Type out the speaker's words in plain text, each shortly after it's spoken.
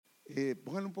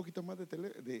Pónganle un poquito más de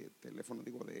teléfono,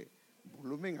 digo, de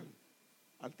volumen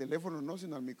al teléfono, no,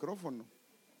 sino al micrófono.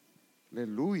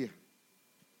 Aleluya.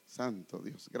 Santo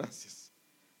Dios, gracias.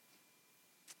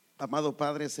 Amado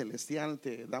Padre Celestial,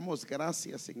 te damos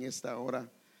gracias en esta hora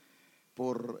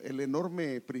por el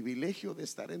enorme privilegio de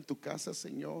estar en tu casa,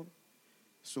 Señor.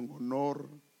 Es un honor,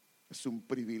 es un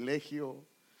privilegio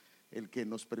el que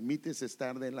nos permites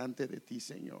estar delante de ti,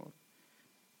 Señor.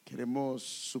 Queremos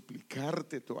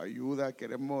suplicarte tu ayuda,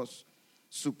 queremos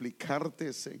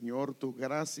suplicarte, Señor, tu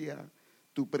gracia,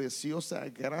 tu preciosa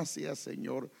gracia,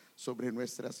 Señor, sobre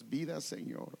nuestras vidas,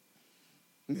 Señor.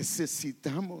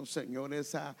 Necesitamos, Señor,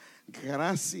 esa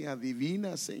gracia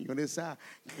divina, Señor, esa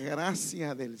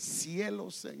gracia del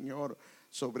cielo, Señor,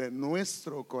 sobre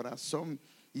nuestro corazón.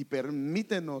 Y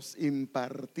permítenos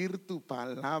impartir tu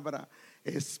palabra,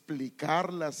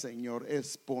 explicarla, Señor,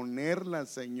 exponerla,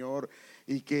 Señor,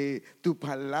 y que tu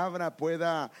palabra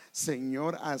pueda,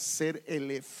 Señor, hacer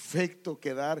el efecto,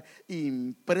 quedar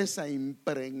impresa,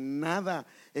 impregnada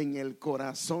en el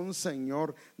corazón,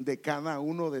 Señor, de cada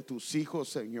uno de tus hijos,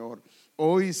 Señor.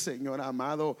 Hoy, Señor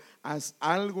amado, haz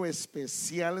algo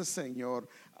especial, Señor,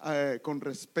 con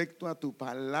respecto a tu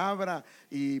palabra,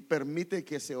 y permite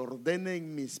que se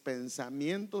ordenen mis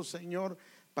pensamientos, Señor,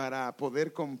 para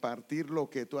poder compartir lo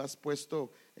que tú has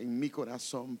puesto en mi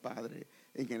corazón, Padre.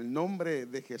 En el nombre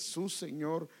de Jesús,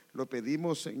 Señor, lo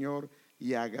pedimos, Señor,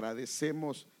 y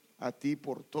agradecemos a ti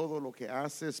por todo lo que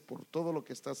haces, por todo lo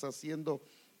que estás haciendo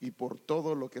y por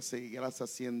todo lo que seguirás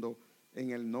haciendo, en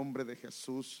el nombre de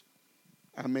Jesús.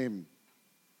 Amén.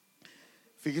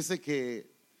 Fíjese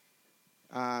que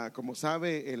como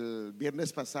sabe, el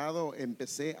viernes pasado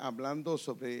empecé hablando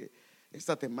sobre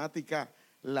esta temática,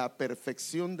 la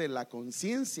perfección de la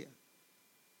conciencia.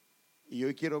 Y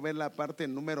hoy quiero ver la parte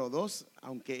número 2,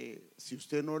 aunque si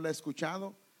usted no la ha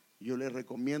escuchado, yo le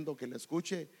recomiendo que la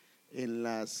escuche en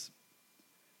las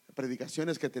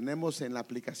predicaciones que tenemos, en la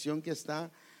aplicación que está,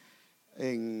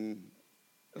 en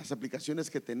las aplicaciones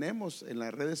que tenemos en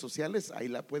las redes sociales. Ahí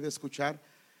la puede escuchar,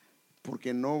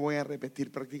 porque no voy a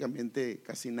repetir prácticamente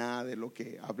casi nada de lo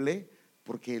que hablé,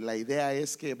 porque la idea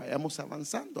es que vayamos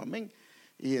avanzando, amén.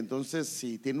 Y entonces,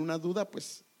 si tiene una duda,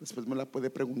 pues después me la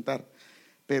puede preguntar.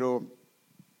 Pero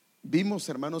vimos,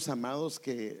 hermanos amados,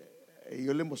 que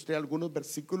yo le mostré algunos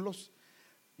versículos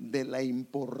de la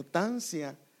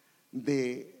importancia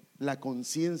de la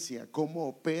conciencia, cómo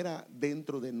opera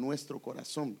dentro de nuestro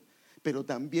corazón. Pero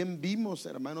también vimos,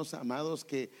 hermanos amados,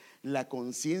 que la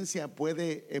conciencia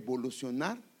puede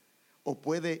evolucionar o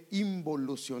puede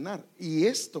involucionar. Y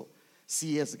esto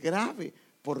sí es grave,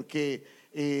 porque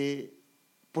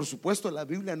por supuesto la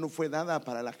Biblia no fue dada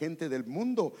para la gente del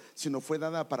mundo, sino fue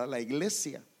dada para la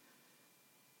iglesia.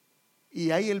 Y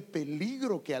hay el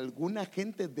peligro que alguna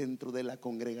gente dentro de la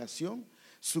congregación,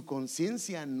 su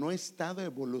conciencia no ha estado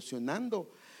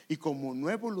evolucionando, y como no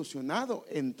ha evolucionado,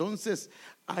 entonces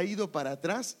ha ido para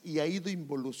atrás y ha ido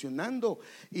involucionando,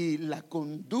 y la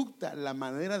conducta, la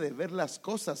manera de ver las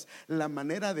cosas, la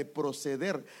manera de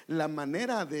proceder, la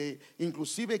manera de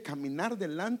inclusive caminar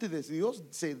delante de Dios,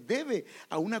 se debe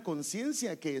a una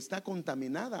conciencia que está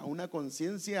contaminada, a una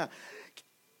conciencia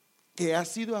que ha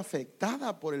sido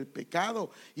afectada por el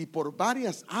pecado y por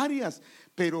varias áreas.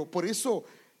 Pero por eso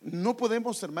no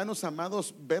podemos, hermanos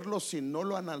amados, verlo si no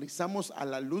lo analizamos a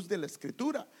la luz de la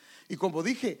Escritura. Y como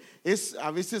dije, es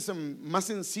a veces más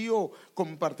sencillo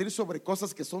compartir sobre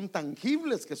cosas que son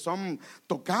tangibles, que son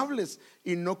tocables,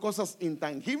 y no cosas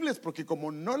intangibles, porque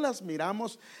como no las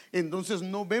miramos, entonces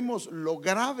no vemos lo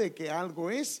grave que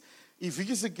algo es. Y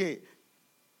fíjese que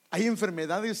hay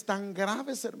enfermedades tan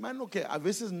graves, hermano, que a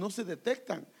veces no se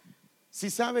detectan. Si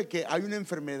sabe que hay una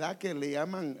enfermedad que le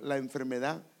llaman la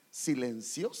enfermedad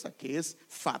silenciosa, que es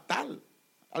fatal.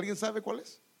 ¿Alguien sabe cuál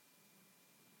es?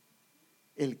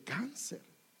 El cáncer.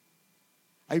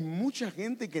 Hay mucha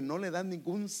gente que no le da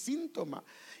ningún síntoma,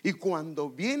 y cuando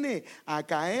viene a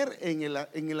caer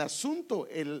en el asunto,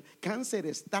 el cáncer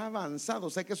está avanzado. O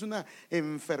sea que es una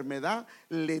enfermedad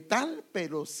letal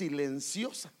pero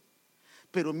silenciosa.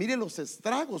 Pero mire los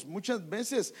estragos, muchas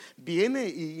veces viene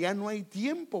y ya no hay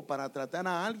tiempo para tratar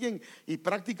a alguien, y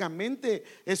prácticamente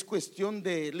es cuestión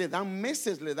de, le dan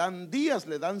meses, le dan días,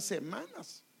 le dan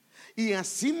semanas. Y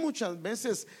así muchas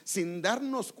veces, sin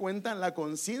darnos cuenta, la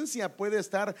conciencia puede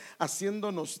estar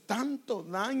haciéndonos tanto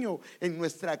daño en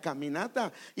nuestra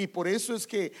caminata. Y por eso es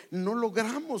que no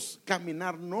logramos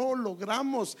caminar, no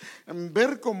logramos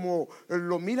ver como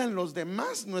lo miran los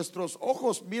demás. Nuestros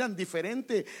ojos miran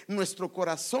diferente, nuestro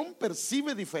corazón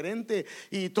percibe diferente,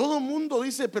 y todo el mundo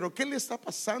dice: pero ¿qué le está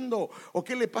pasando? ¿O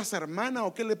qué le pasa, hermana?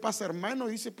 ¿O qué le pasa, hermano?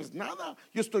 Y dice: pues nada,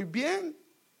 yo estoy bien.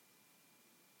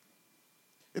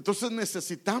 Entonces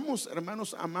necesitamos,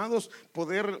 hermanos amados,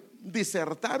 poder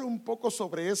disertar un poco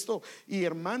sobre esto. Y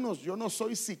hermanos, yo no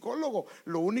soy psicólogo,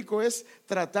 lo único es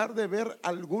tratar de ver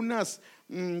algunas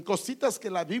cositas que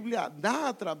la Biblia da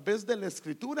a través de la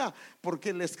Escritura,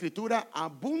 porque la Escritura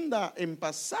abunda en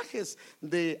pasajes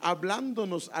de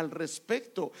hablándonos al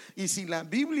respecto. Y si la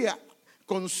Biblia,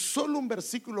 con solo un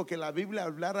versículo que la Biblia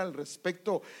hablara al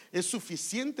respecto, es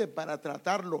suficiente para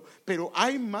tratarlo, pero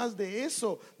hay más de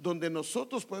eso, donde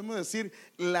nosotros podemos decir,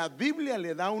 la Biblia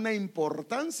le da una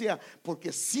importancia,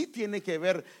 porque sí tiene que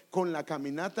ver con la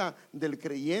caminata del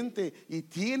creyente y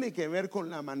tiene que ver con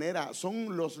la manera,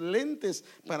 son los lentes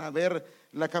para ver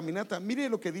la caminata. Mire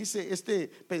lo que dice este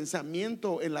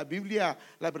pensamiento en la Biblia,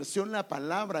 la versión La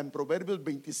Palabra, en Proverbios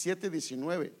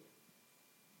 27:19.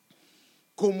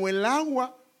 Como el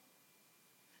agua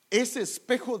es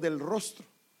espejo del rostro.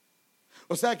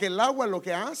 O sea que el agua lo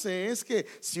que hace es que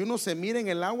si uno se mira en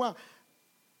el agua,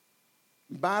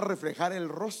 va a reflejar el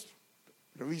rostro.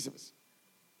 Revíseme.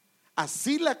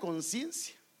 Así la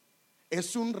conciencia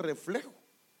es un reflejo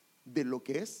de lo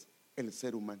que es el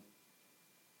ser humano.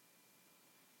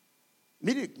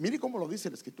 Mire cómo lo dice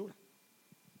la Escritura.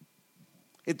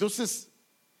 Entonces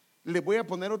le voy a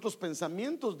poner otros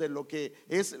pensamientos de lo que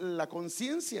es la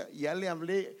conciencia. Ya le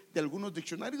hablé de algunos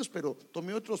diccionarios, pero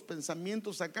tomé otros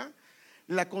pensamientos acá.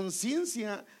 La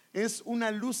conciencia es una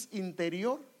luz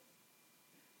interior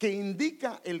que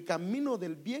indica el camino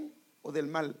del bien o del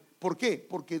mal. ¿Por qué?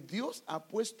 Porque Dios ha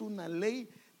puesto una ley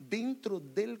dentro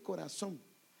del corazón.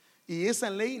 Y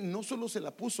esa ley no solo se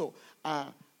la puso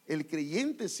a el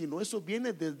creyente, sino eso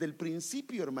viene desde el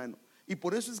principio, hermano. Y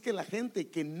por eso es que la gente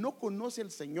que no conoce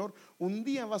al Señor un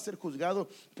día va a ser juzgado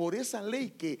por esa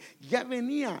ley que ya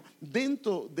venía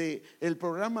dentro del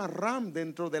programa RAM,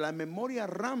 dentro de la memoria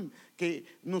RAM que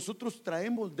nosotros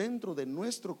traemos dentro de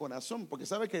nuestro corazón. Porque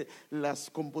sabe que las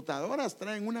computadoras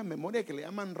traen una memoria que le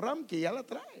llaman RAM, que ya la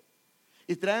trae.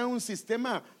 Y trae un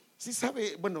sistema, sí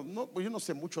sabe, bueno, no, yo no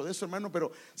sé mucho de eso, hermano,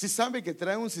 pero sí sabe que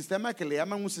trae un sistema que le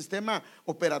llaman un sistema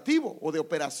operativo o de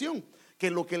operación, que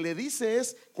lo que le dice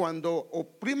es cuando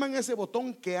opriman ese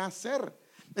botón, ¿qué hacer?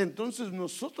 Entonces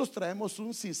nosotros traemos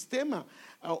un sistema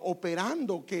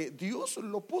operando que Dios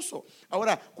lo puso.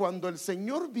 Ahora, cuando el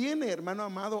Señor viene, hermano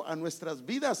amado, a nuestras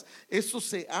vidas, eso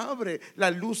se abre,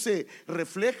 la luz se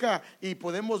refleja y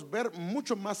podemos ver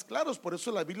mucho más claros. Por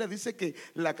eso la Biblia dice que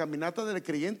la caminata del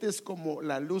creyente es como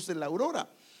la luz de la aurora.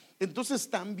 Entonces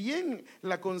también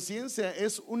la conciencia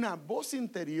es una voz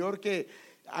interior que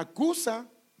acusa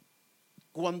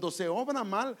cuando se obra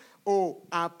mal o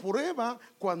aprueba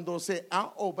cuando se ha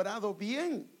obrado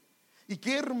bien. Y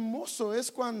qué hermoso es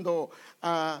cuando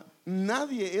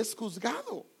nadie es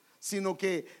juzgado, sino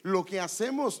que lo que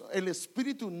hacemos, el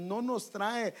Espíritu no nos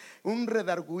trae un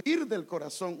redarguir del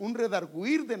corazón, un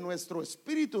redarguir de nuestro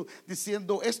espíritu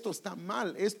diciendo esto está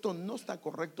mal, esto no está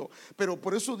correcto. Pero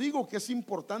por eso digo que es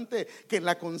importante que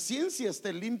la conciencia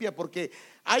esté limpia, porque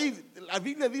la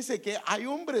Biblia dice que hay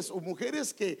hombres o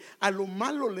mujeres que a lo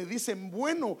malo le dicen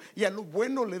bueno y a lo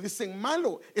bueno le dicen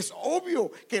malo. Es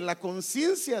obvio que la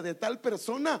conciencia de tal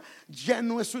persona ya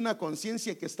no es una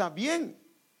conciencia que está bien.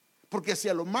 Porque si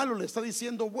a lo malo le está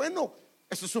diciendo bueno,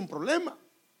 eso es un problema.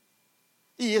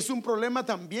 Y es un problema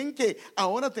también que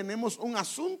ahora tenemos un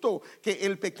asunto, que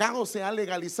el pecado se ha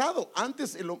legalizado.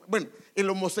 Antes, el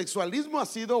homosexualismo ha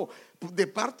sido de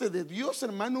parte de Dios,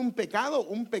 hermano, un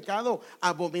pecado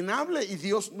abominable, y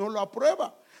Dios no lo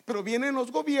aprueba. Pero vienen los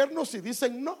gobiernos y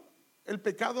dicen no, el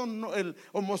pecado no, el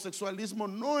homosexualismo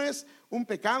no es un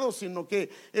pecado, sino que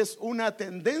es una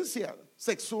tendencia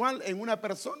sexual en una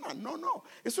persona. No,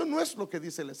 eso no es lo que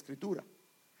dice la Escritura.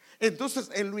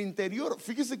 Entonces, en lo interior,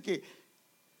 fíjese que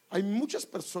hay muchas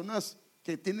personas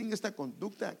que tienen esta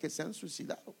conducta que se han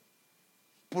suicidado,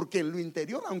 porque en lo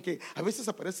interior, aunque a veces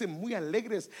aparecen muy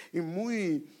alegres y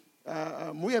muy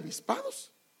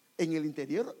avispados, en el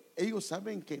interior ellos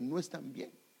saben que no están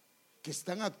bien, que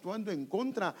están actuando en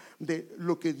contra de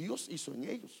lo que Dios hizo en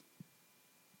ellos.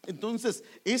 Entonces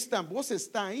esta voz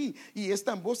está ahí, y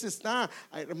esta voz está,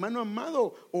 hermano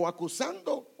amado, o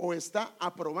acusando o está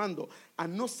aprobando, a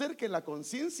no ser que la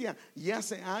conciencia ya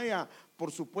se haya,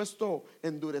 por supuesto,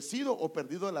 endurecido o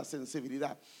perdido la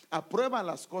sensibilidad. Aprueba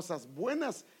las cosas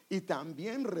buenas y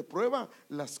también reprueba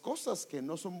las cosas que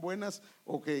no son buenas,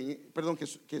 o que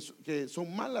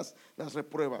son malas, las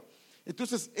reprueba.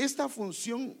 Entonces esta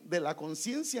función de la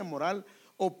conciencia moral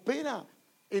opera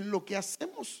en lo que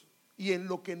hacemos y en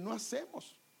lo que no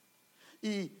hacemos.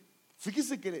 Y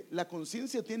fíjese que la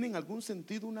conciencia tiene en algún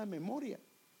sentido una memoria,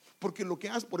 porque lo que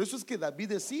hace, por eso es que David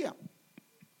decía: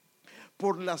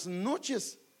 por las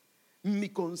noches mi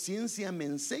conciencia me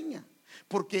enseña.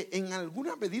 Porque en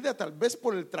alguna medida, tal vez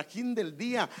por el trajín del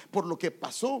día, por lo que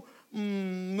pasó,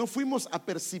 no fuimos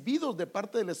apercibidos de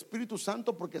parte del Espíritu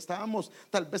Santo porque estábamos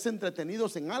tal vez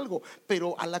entretenidos en algo.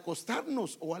 Pero al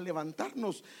acostarnos o al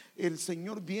levantarnos, el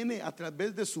Señor viene a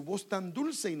través de su voz tan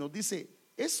dulce y nos dice: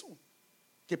 eso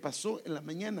que pasó en la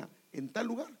mañana en tal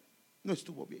lugar no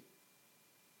estuvo bien.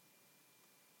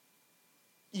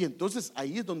 Y entonces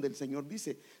ahí es donde el Señor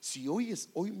dice: si oyes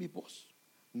hoy mi voz,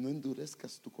 no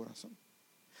endurezcas tu corazón.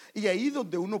 Y ahí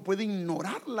donde uno puede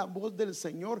ignorar la voz del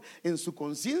Señor en su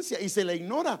conciencia y se la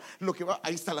ignora, lo que va,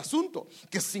 ahí está el asunto,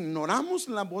 que si ignoramos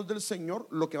la voz del Señor,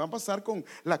 lo que va a pasar con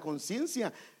la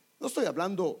conciencia, no estoy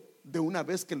hablando de una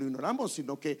vez que lo ignoramos,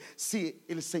 sino que si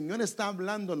el Señor está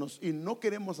hablándonos y no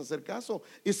queremos hacer caso,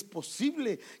 es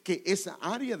posible que esa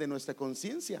área de nuestra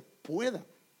conciencia pueda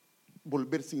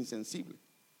volverse insensible.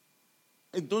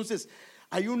 Entonces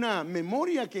hay una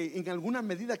memoria que en alguna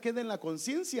medida queda en la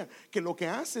conciencia, que lo que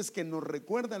hace es que nos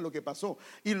recuerda lo que pasó,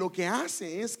 y lo que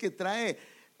hace es que trae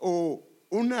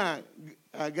una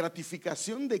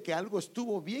gratificación de que algo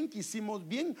estuvo bien, que hicimos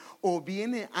bien, o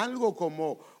viene algo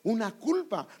como una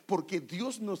culpa, porque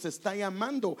Dios nos está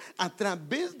llamando a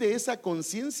través de esa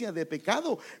conciencia de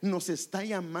pecado, nos está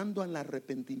llamando al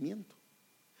arrepentimiento.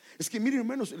 Es que miren,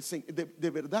 hermanos, de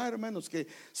verdad, hermanos, que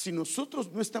si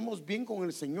nosotros no estamos bien con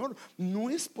el Señor,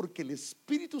 no es porque el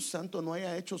Espíritu Santo no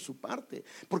haya hecho su parte,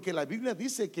 porque la Biblia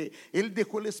dice que Él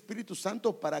dejó el Espíritu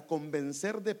Santo para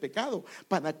convencer de pecado,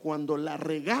 para cuando la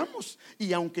regamos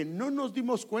y aunque no nos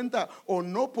dimos cuenta o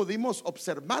no pudimos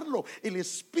observarlo, el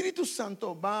Espíritu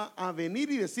Santo va a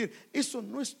venir y decir: eso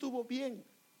no estuvo bien.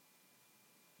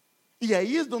 Y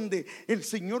ahí es donde el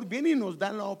Señor viene y nos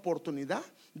da la oportunidad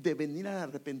de venir al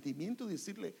arrepentimiento y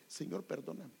decirle: Señor,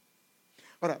 perdóname.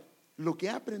 Ahora, lo que he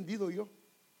aprendido yo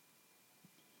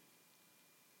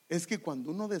es que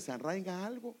cuando uno desarraiga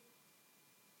algo,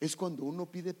 es cuando uno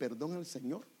pide perdón al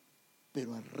Señor,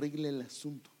 pero arregle el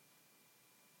asunto.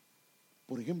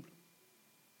 Por ejemplo,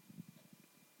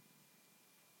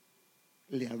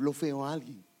 le habló feo a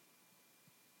alguien,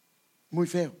 muy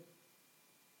feo.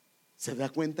 Se da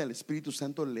cuenta, el Espíritu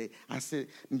Santo le hace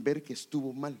ver que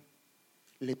estuvo mal,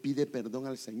 le pide perdón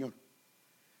al Señor.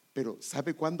 Pero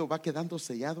 ¿sabe cuándo va quedando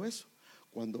sellado eso?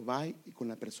 Cuando va y con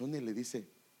la persona y le dice: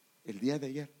 el día de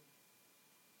ayer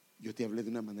yo te hablé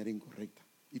de una manera incorrecta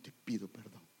y te pido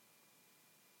perdón.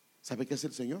 ¿Sabe qué hace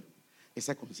el Señor?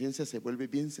 Esa conciencia se vuelve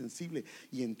bien sensible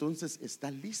y entonces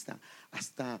está lista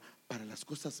hasta para las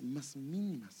cosas más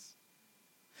mínimas.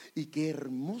 Y qué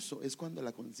hermoso es cuando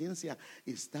la conciencia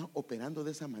está operando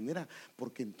de esa manera,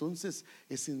 porque entonces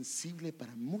es sensible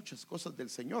para muchas cosas del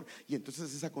Señor, y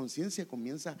entonces esa conciencia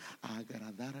comienza a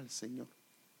agradar al Señor.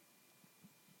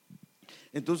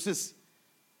 Entonces,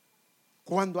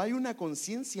 cuando hay una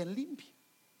conciencia limpia,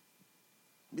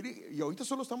 mire, y ahorita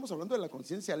solo estamos hablando de la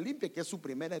conciencia limpia, que es su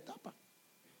primera etapa.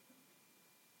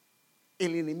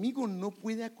 El enemigo no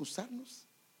puede acusarnos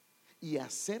y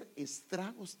hacer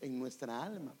estragos en nuestra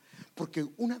alma, porque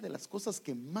una de las cosas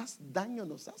que más daño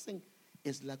nos hacen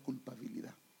es la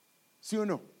culpabilidad. ¿Sí o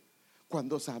no?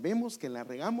 Cuando sabemos que la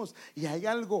regamos y hay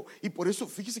algo, y por eso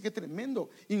fíjese qué tremendo,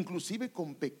 inclusive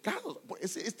con pecados.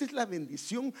 Esta es la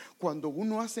bendición cuando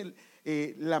uno hace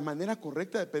la manera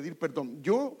correcta de pedir perdón.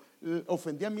 Yo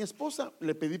ofendí a mi esposa,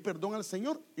 le pedí perdón al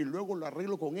Señor y luego lo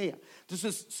arreglo con ella.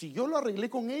 Entonces, si yo lo arreglé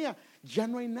con ella, ya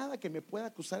no hay nada que me pueda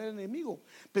acusar el enemigo.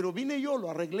 Pero vine yo, lo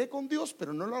arreglé con Dios,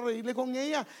 pero no lo arreglé con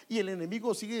ella, y el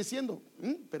enemigo sigue diciendo: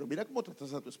 pero mira cómo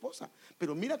tratas a tu esposa,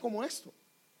 pero mira cómo esto.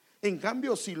 En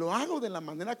cambio, si lo hago de la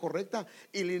manera correcta,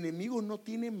 el enemigo no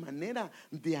tiene manera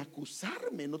de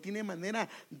acusarme, no tiene manera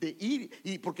de ir.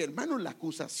 Y porque, hermano, la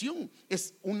acusación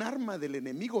es un arma del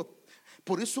enemigo.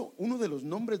 Por eso uno de los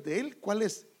nombres de él, ¿cuál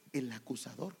es? El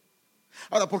acusador.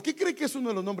 Ahora, ¿por qué cree que es uno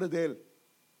de los nombres de él?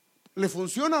 ¿Le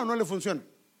funciona o no le funciona?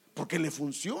 Porque le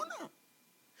funciona.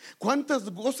 ¿Cuántas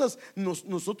cosas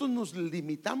nosotros nos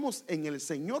limitamos en el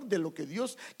Señor de lo que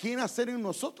Dios quiere hacer en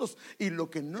nosotros, y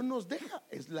lo que no nos deja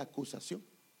es la acusación?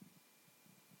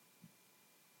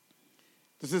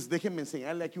 Entonces déjenme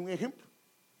enseñarle aquí un ejemplo.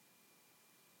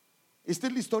 Esta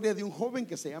es la historia de un joven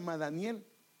que se llama Daniel.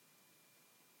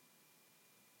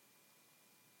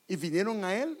 Y vinieron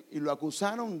a él y lo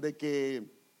acusaron de que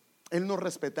él no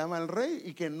respetaba al rey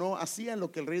y que no hacía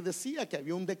lo que el rey decía, que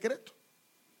había un decreto.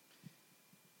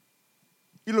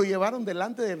 Y lo llevaron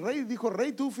delante del rey y dijo: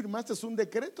 rey, tú firmaste un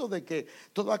decreto de que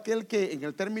todo aquel que en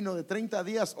el término de 30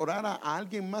 días orara a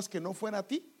alguien más que no fuera a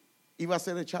ti, iba a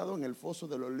ser echado en el foso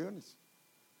de los leones.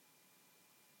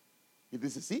 Y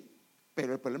dice: sí,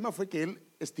 pero el problema fue que él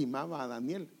estimaba a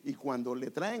Daniel, y cuando le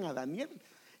traen a Daniel,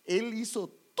 él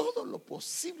hizo todo lo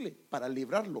posible para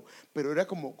librarlo, pero era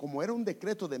como era un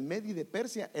decreto de Media y de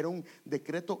Persia, era un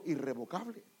decreto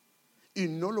irrevocable y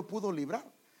no lo pudo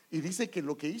librar. Y dice que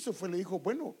lo que hizo fue, le dijo: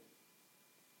 bueno,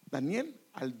 Daniel,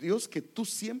 al Dios que tú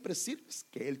siempre sirves,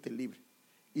 que Él te libre.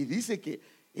 Y dice que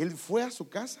él fue a su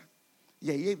casa, y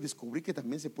ahí descubrí que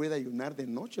también se puede ayunar de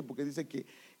noche, porque dice que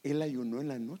él ayunó en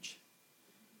la noche.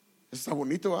 Está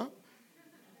bonito, ¿ah?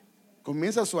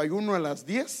 Comienza su ayuno a las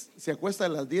 10, se acuesta a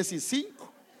las 10:05,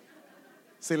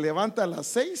 se levanta a las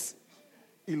 6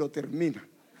 y lo termina.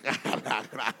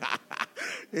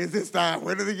 Ese está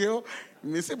bueno, dije yo.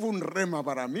 Ese fue un rema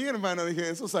para mí, hermano. Dije,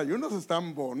 esos ayunos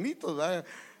están bonitos, ¿verdad?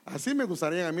 Así me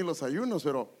gustarían a mí los ayunos,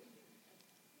 pero...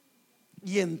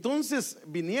 Y entonces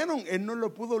vinieron, él no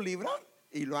lo pudo librar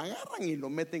y lo agarran y lo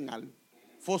meten al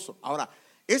foso. Ahora,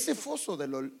 ese foso de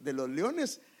los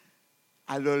leones,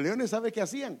 a los leones, ¿sabe qué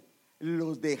hacían?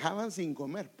 Los dejaban sin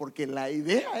comer, porque la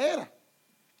idea era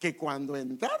que cuando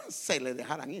entraran se le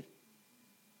dejaran ir.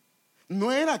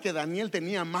 No era que Daniel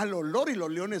tenía mal olor y los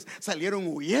leones salieron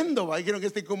huyendo, ¿va? Dijeron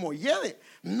que como hiede.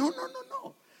 No,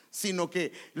 sino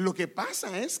que lo que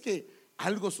pasa es que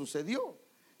algo sucedió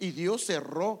y Dios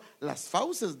cerró las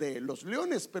fauces de los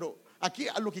leones. Pero aquí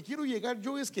a lo que quiero llegar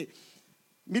yo es que,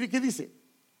 mire qué dice.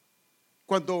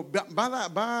 Cuando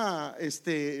va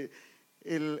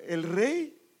el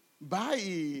rey va,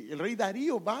 y el rey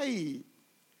Darío va, y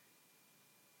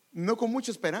no con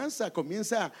mucha esperanza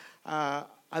comienza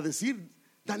a decir: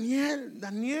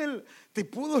 Daniel, te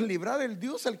pudo librar el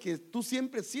Dios al que tú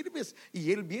siempre sirves.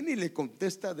 Y él viene y le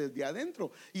contesta desde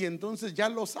adentro, y entonces ya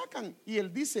lo sacan, y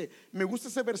él dice, me gusta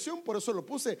esa versión, por eso lo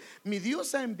puse: mi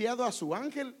Dios ha enviado a su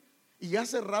ángel y ha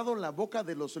cerrado la boca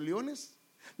de los leones,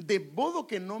 de modo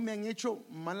que no me han hecho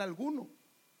mal alguno.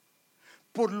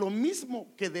 Por lo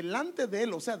mismo que delante de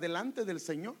él, o sea, delante del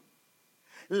Señor,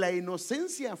 la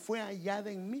inocencia fue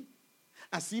hallada en mí.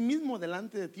 Asimismo,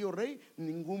 delante de ti, oh rey,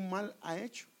 ningún mal ha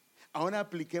hecho. Ahora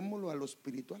apliquémoslo a lo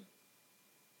espiritual.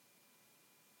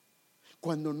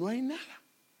 Cuando no hay nada,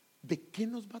 ¿de qué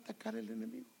nos va a atacar el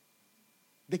enemigo?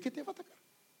 ¿De qué te va a atacar?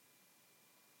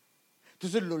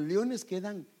 Entonces los leones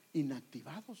quedan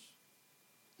inactivados.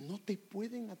 No te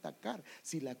pueden atacar.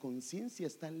 Si la conciencia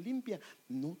está limpia,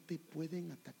 no te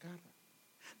pueden atacar.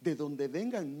 De donde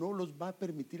vengan no los va a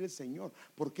permitir el Señor.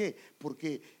 ¿Por qué?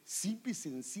 Porque simple y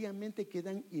sencillamente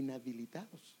quedan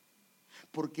inhabilitados.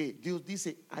 Porque Dios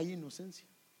dice, hay inocencia.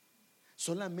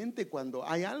 Solamente cuando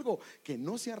hay algo que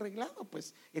no se ha arreglado,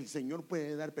 pues el Señor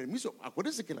puede dar permiso.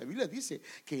 Acuérdense que la Biblia dice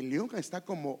que el león está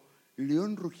como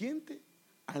león rugiente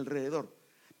alrededor.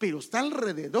 Pero está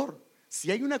alrededor. Si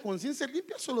hay una conciencia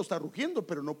limpia, solo está rugiendo,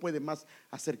 pero no puede más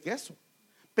hacer que eso.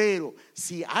 Pero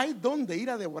si hay donde ir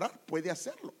a devorar, puede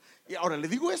hacerlo. Y ahora le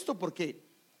digo esto porque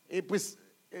pues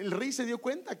el rey se dio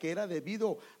cuenta que era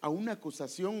debido a una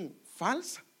acusación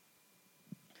falsa,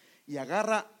 y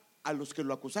agarra a los que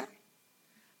lo acusaron,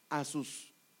 a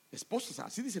sus esposas,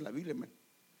 así dice la Biblia, hermano,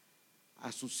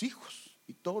 a sus hijos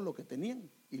y todo lo que tenían.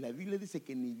 Y la Biblia dice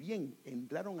que ni bien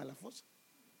entraron a la fosa,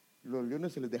 los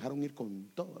leones se les dejaron ir con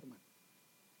todo, hermano,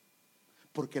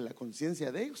 porque la conciencia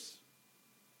de ellos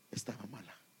estaba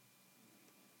mala.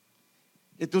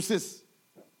 Entonces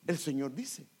el Señor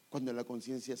dice, cuando la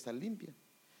conciencia está limpia,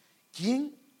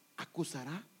 ¿quién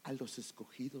acusará a los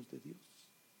escogidos de Dios?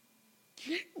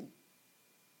 ¿Quién?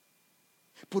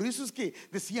 Por eso es que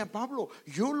decía Pablo,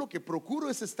 yo lo que procuro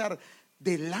es estar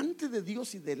delante de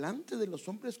Dios y delante de los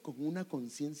hombres con una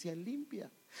conciencia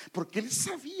limpia. Porque él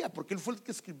sabía, porque él fue el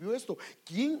que escribió esto,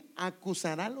 ¿quién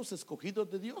acusará a los escogidos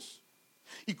de Dios?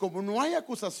 Y como no hay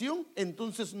acusación,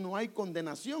 entonces no hay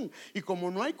condenación. Y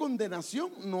como no hay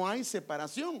condenación, no hay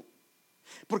separación.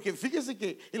 Porque fíjese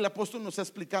que el apóstol nos ha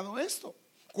explicado esto.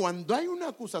 Cuando hay una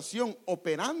acusación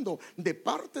operando de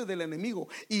parte del enemigo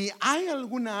y hay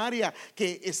alguna área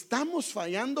que estamos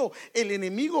fallando, el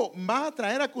enemigo va a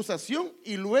traer acusación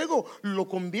y luego lo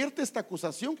convierte esta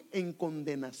acusación en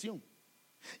condenación.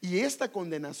 Y esta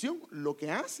condenación lo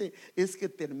que hace es que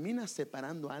termina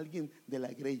separando a alguien de la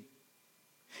grey.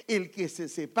 El que se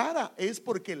separa es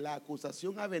porque la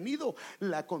acusación ha venido,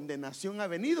 la condenación ha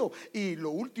venido, y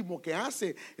lo último que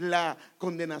hace la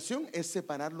condenación es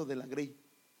separarlo de la grey.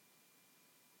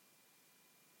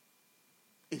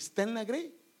 Está en la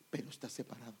grey, pero está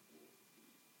separado.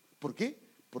 ¿Por qué?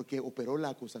 Porque operó la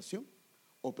acusación,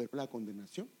 operó la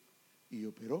condenación y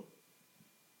operó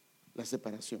la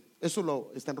separación.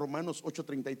 Eso está en Romanos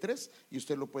 8:33 y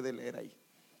usted lo puede leer ahí.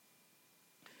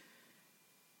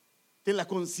 Que la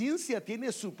conciencia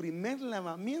tiene su primer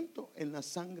lavamiento en la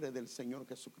sangre del Señor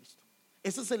Jesucristo.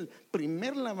 Ese es el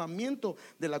primer lavamiento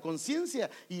de la conciencia.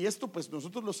 Y esto pues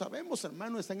nosotros lo sabemos,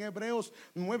 hermano. Está en Hebreos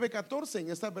 9:14,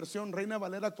 en esta versión Reina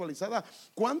Valera actualizada.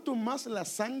 Cuanto más la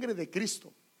sangre de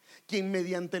Cristo, quien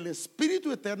mediante el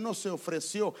Espíritu eterno se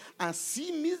ofreció a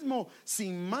sí mismo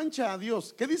sin mancha a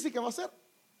Dios, ¿qué dice que va a hacer?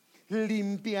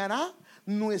 Limpiará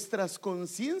nuestras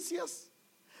conciencias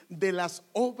de las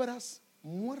obras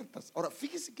muertas. Ahora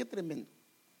fíjese qué tremendo.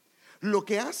 Lo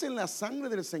que hace la sangre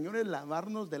del Señor es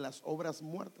lavarnos de las obras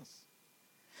muertas.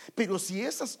 Pero si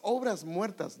esas obras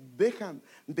muertas dejan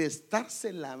de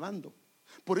estarse lavando,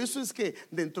 por eso es que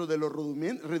dentro de los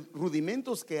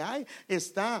rudimentos que hay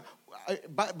está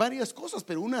varias cosas,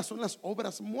 pero una son las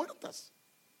obras muertas.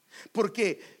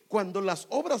 Porque cuando las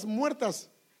obras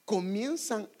muertas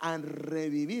comienzan a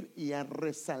revivir y a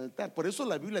resaltar, por eso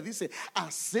la Biblia dice: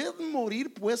 haced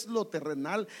morir pues lo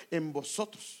terrenal en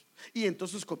vosotros. Y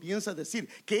entonces comienza a decir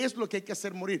qué es lo que hay que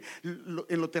hacer morir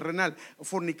en lo terrenal: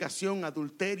 fornicación,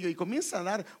 adulterio, y comienza a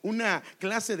dar una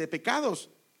clase de pecados.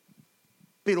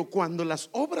 Pero cuando las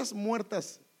obras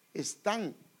muertas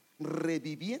están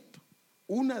reviviendo,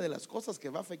 una de las cosas que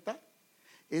va a afectar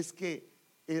es que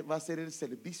va a ser el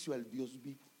servicio al Dios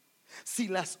vivo. Si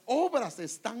las obras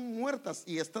están muertas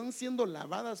y están siendo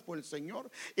lavadas por el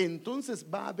Señor, entonces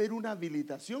va a haber una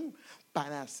habilitación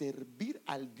para servir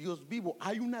al Dios vivo.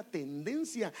 Hay una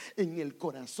tendencia en el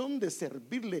corazón de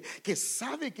servirle, que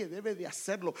sabe que debe de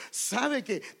hacerlo, sabe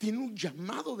que tiene un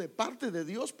llamado de parte de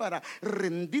Dios para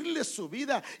rendirle su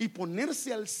vida y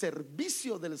ponerse al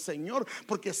servicio del Señor,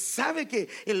 porque sabe que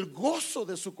el gozo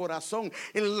de su corazón,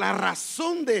 la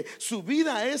razón de su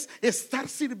vida es estar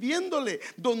sirviéndole.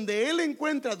 Donde él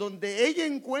encuentra, donde ella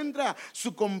encuentra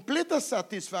su completa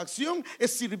satisfacción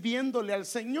es sirviéndole al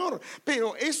Señor.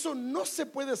 Pero eso no se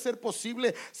puede ser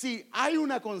posible si hay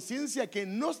una conciencia que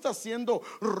no está siendo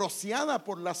rociada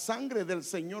por la sangre del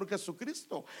Señor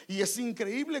Jesucristo. Y es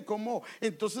increíble cómo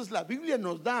entonces la Biblia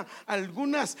nos da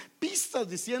algunas pistas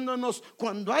diciéndonos: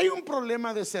 cuando hay un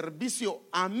problema de servicio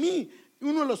a mí,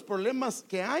 uno de los problemas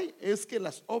que hay es que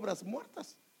las obras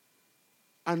muertas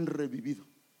han revivido,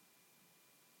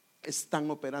 están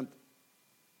operando.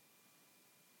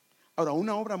 Ahora,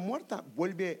 una obra muerta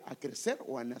vuelve a crecer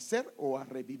o a nacer o a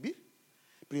revivir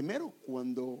primero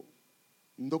cuando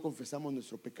no confesamos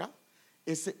nuestro pecado.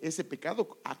 Ese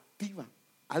pecado activa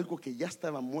algo que ya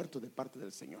estaba muerto de parte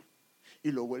del Señor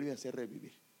y lo vuelve a hacer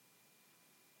revivir.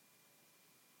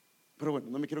 Pero bueno,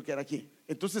 no me quiero quedar aquí.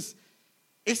 Entonces,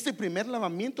 este primer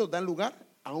lavamiento da lugar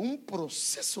a un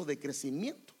proceso de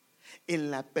crecimiento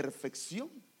en la perfección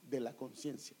de la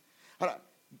conciencia. Ahora,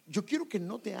 yo quiero que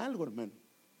note algo, hermano.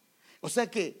 O sea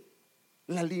que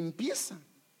la limpieza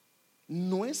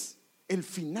no es el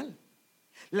final.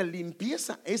 La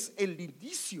limpieza es el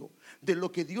inicio de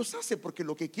lo que Dios hace, porque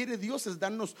lo que quiere Dios es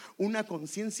darnos una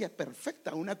conciencia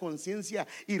perfecta, una conciencia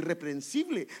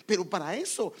irreprensible. Pero para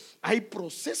eso hay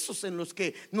procesos en los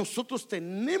que nosotros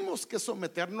tenemos que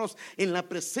someternos en la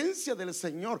presencia del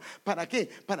Señor. ¿Para qué?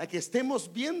 Para que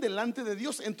estemos bien delante de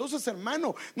Dios. Entonces,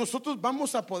 hermano, nosotros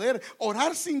vamos a poder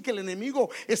orar sin que el enemigo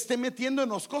esté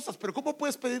metiéndonos cosas. Pero ¿cómo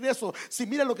puedes pedir eso si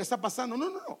mira lo que está pasando?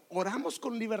 No, oramos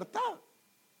con libertad.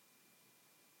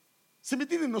 ¿Se me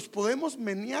entiende? Nos podemos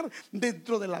menear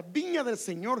dentro de la viña del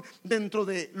Señor, dentro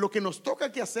de lo que nos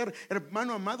toca que hacer,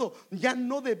 hermano amado, ya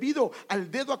no debido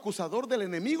al dedo acusador del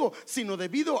enemigo, sino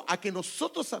debido a que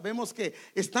nosotros sabemos que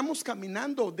estamos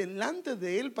caminando delante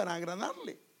de Él para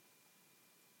agradarle.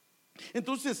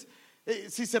 Entonces,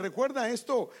 si se recuerda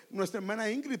esto, nuestra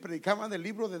hermana Ingrid predicaba del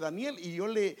libro de Daniel y yo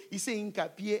le hice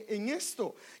hincapié en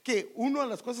esto, que una de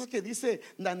las cosas que dice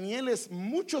Daniel es: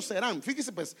 muchos serán.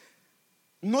 Fíjese pues,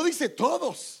 no dice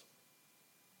todos,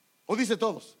 o dice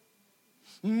todos.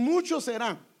 Muchos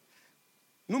serán.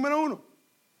 Número uno,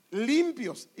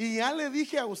 limpios. Y ya le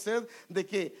dije a usted de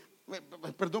que,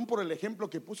 perdón por el ejemplo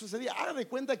que puso ese día, haga de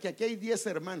cuenta que aquí hay 10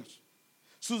 hermanos.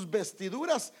 Sus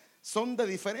vestiduras son de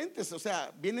diferentes, o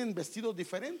sea, vienen vestidos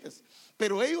diferentes,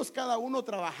 pero ellos cada uno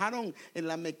trabajaron en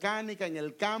la mecánica, en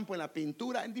el campo, en la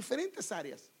pintura, en diferentes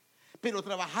áreas, pero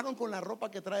trabajaron con la ropa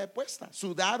que trae puesta,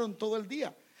 sudaron todo el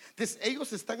día. Entonces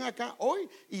ellos están acá hoy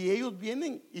y ellos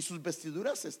vienen y sus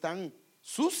vestiduras están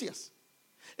sucias.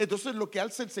 Entonces lo que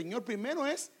hace el Señor primero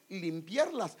es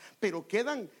limpiarlas, pero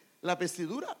quedan la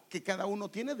vestidura que cada uno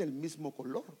tiene del mismo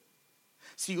color.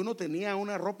 Si uno tenía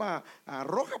una ropa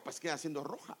roja, pues queda siendo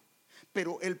roja.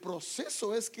 Pero el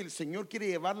proceso es que el Señor quiere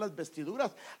llevar las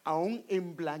vestiduras a un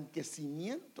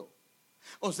emblanquecimiento.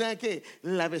 O sea que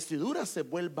la vestidura se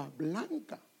vuelva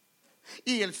blanca.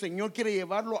 Y el Señor quiere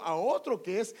llevarlo a otro,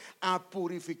 que es a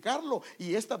purificarlo.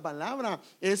 Y esta palabra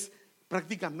es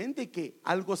prácticamente que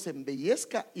algo se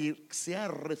embellezca y sea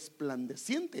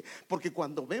resplandeciente, porque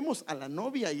cuando vemos a la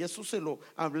novia, y eso se lo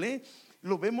hablé,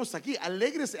 lo vemos aquí,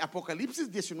 alegres. Apocalipsis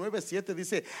 19:7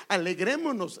 dice: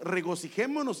 alegrémonos,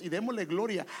 regocijémonos y démosle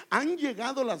gloria. Han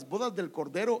llegado las bodas del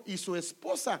Cordero y su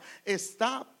esposa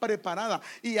está preparada.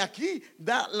 Y aquí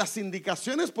da las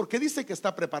indicaciones. ¿Por qué dice que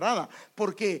está preparada?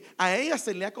 Porque a ella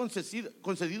se le ha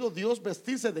concedido Dios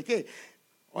vestirse ¿de qué?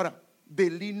 Ahora, de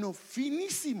lino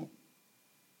finísimo,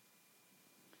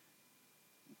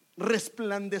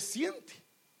 resplandeciente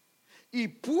y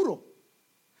puro.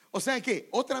 O sea que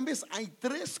otra vez hay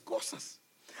tres cosas,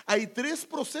 hay tres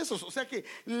procesos. O sea que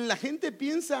la gente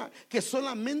piensa que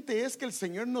solamente es que el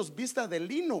Señor nos vista de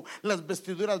lino, las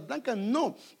vestiduras blancas.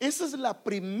 No, esa es la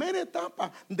primera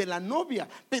etapa de la novia.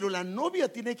 Pero la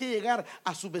novia tiene que llegar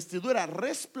a su vestidura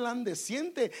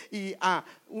resplandeciente y a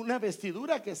una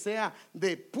vestidura que sea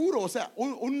de puro, o sea,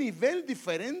 un nivel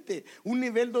diferente, un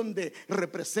nivel donde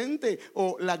represente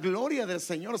o la gloria del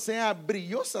Señor sea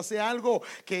brillosa, sea algo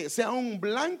que sea un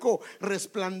blanco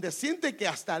resplandeciente que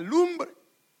hasta alumbre.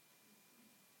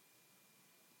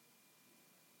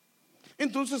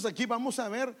 Entonces aquí vamos a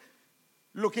ver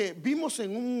lo que vimos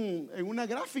en una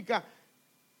gráfica,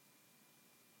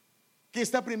 que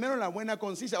está primero la buena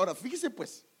conciencia. Ahora fíjese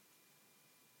pues,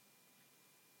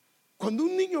 cuando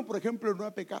un niño, por ejemplo, no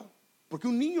ha pecado, porque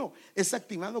un niño es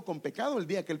activado con pecado el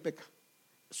día que él peca,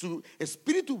 su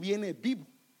espíritu viene vivo,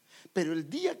 pero el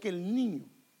día que el niño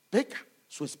peca,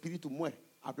 su espíritu muere,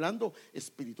 hablando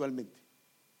espiritualmente.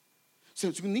 O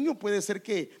sea, si un niño puede ser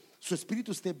que su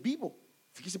espíritu esté vivo,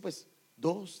 fíjese pues,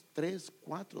 2, 3,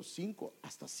 4, 5,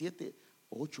 hasta 7,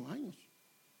 8 años.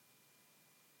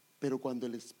 Pero cuando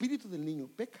el espíritu del niño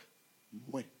peca,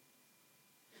 muere.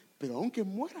 Pero aunque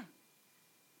muera,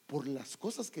 por las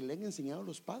cosas que le han enseñado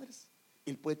los padres,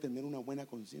 él puede tener una buena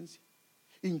conciencia,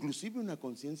 inclusive una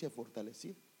conciencia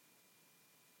fortalecida.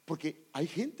 Porque hay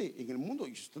gente en el mundo,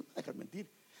 y usted no me deja mentir,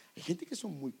 hay gente que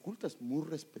son muy cultas, muy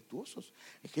respetuosos.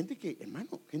 Hay gente que,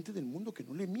 hermano, gente del mundo que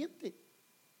no le miente.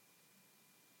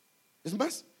 Es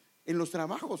más, en los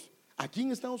trabajos, aquí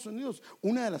en Estados Unidos,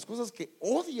 una de las cosas que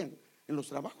odian en los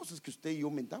trabajos es que usted y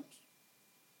yo mentamos.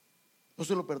 No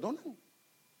se lo perdonan.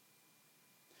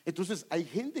 Entonces hay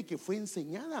gente que fue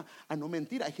enseñada a no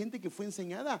mentir. Hay gente que fue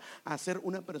enseñada a ser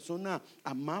una persona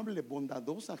amable,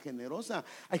 bondadosa, generosa.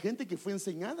 Hay gente que fue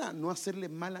enseñada a no hacerle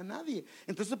mal a nadie.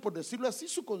 Entonces, por decirlo así,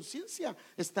 su conciencia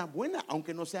está buena,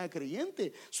 aunque no sea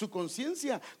creyente. Su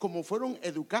conciencia, como fueron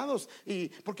educados. Y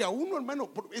porque a uno,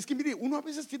 hermano, es que mire, uno a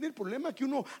veces tiene el problema que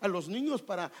uno a los niños,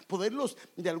 para poderlos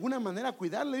de alguna manera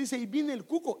cuidar, le dice: ahí viene el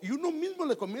cuco. Y uno mismo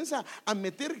le comienza a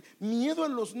meter miedo a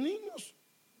los niños.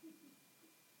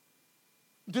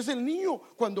 Entonces el niño,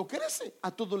 cuando crece, a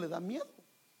todo le da miedo.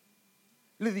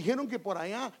 Le dijeron que por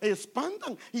allá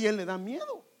espantan y él le da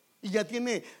miedo. Y ya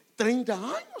tiene 30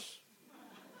 años.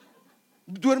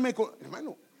 Duerme con,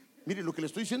 hermano, mire, lo que le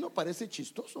estoy diciendo parece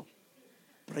chistoso,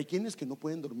 pero hay quienes que no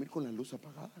pueden dormir con la luz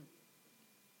apagada.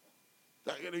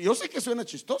 Yo sé que suena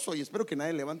chistoso y espero que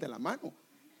nadie levante la mano,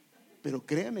 pero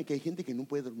créame que hay gente que no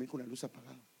puede dormir con la luz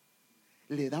apagada.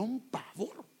 Le da un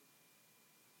pavor.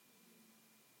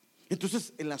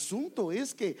 Entonces el asunto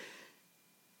es que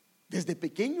desde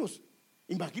pequeños,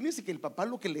 imagínense que el papá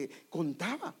lo que le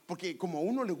contaba, porque como a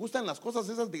uno le gustan las cosas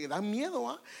esas de que dan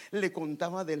miedo, le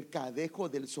contaba del cadejo,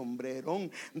 del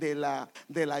sombrerón, de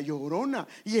la llorona.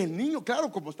 Y el niño, claro,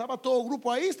 como estaba todo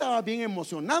grupo ahí, estaba bien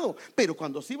emocionado. Pero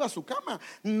cuando se iba a su cama,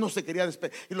 no se quería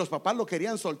despedir. Y los papás lo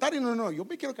querían soltar. Y no, yo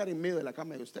me quiero quedar en medio de la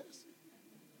cama de ustedes.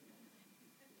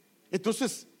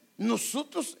 Entonces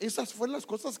nosotros, esas fueron las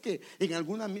cosas que en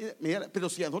alguna medida, pero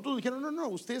si a nosotros dijeron: no,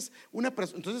 usted es una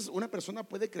persona, entonces una persona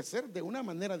puede crecer de una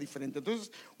manera diferente.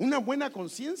 Entonces, una buena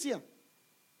conciencia,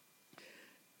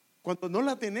 cuando no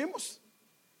la tenemos,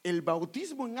 el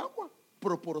bautismo en agua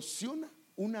proporciona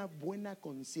una buena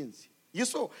conciencia. Y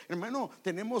eso, hermano,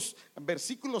 tenemos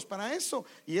versículos para eso.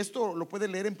 Y esto lo puede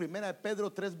leer en 1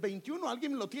 Pedro 3:21.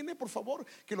 ¿Alguien lo tiene, por favor?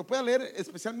 Que lo pueda leer,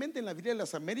 especialmente en la Biblia de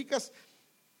las Américas.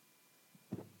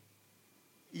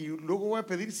 Y luego voy a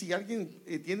pedir, si alguien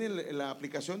tiene la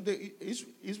aplicación de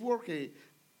Eastward, que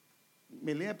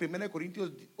me lea 1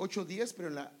 Corintios 8:10, pero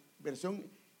en la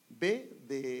versión B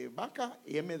de vaca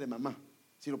y M de mamá.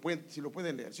 Si lo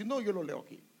pueden leer. Si no, yo lo leo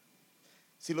aquí.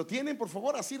 Si lo tienen, por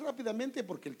favor, así rápidamente,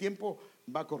 porque el tiempo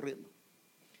va corriendo.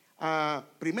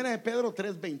 1 Pedro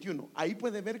 3:21. Ahí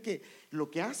puede ver que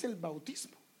lo que hace el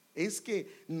bautismo es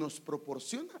que nos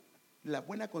proporciona la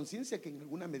buena conciencia que en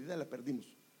alguna medida la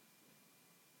perdimos.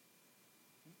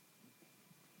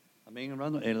 Amén,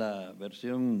 hermano. En la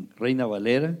versión Reina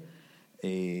Valera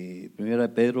Primera de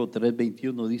Pedro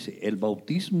 3:21 dice: el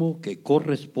bautismo que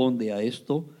corresponde a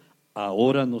esto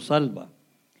ahora nos salva,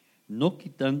 no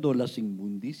quitando las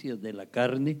inmundicias de la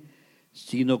carne,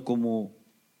 sino como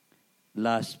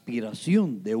la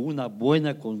aspiración de una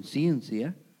buena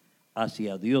conciencia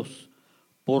hacia Dios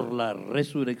por la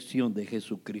resurrección de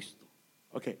Jesucristo.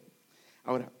 Ok,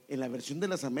 ahora, en la versión de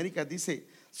las Américas dice,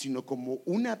 sino como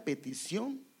una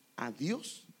petición a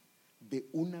Dios de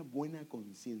una buena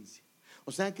conciencia.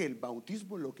 O sea que el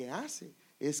bautismo lo que hace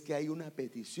es que hay una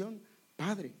petición: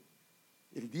 Padre,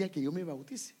 el día que yo me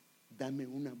bautice, dame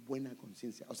una buena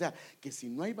conciencia. O sea que si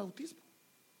no hay bautismo,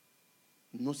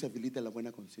 no se habilita la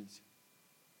buena conciencia.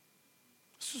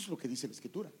 Eso es lo que dice la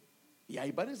Escritura. Y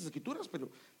hay varias escrituras,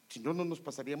 pero si no, no nos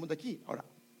pasaríamos de aquí. Ahora,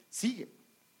 sigue.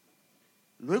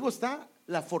 Luego está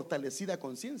la fortalecida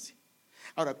conciencia.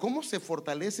 Ahora, ¿cómo se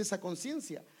fortalece esa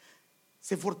conciencia?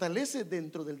 Se fortalece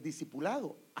dentro del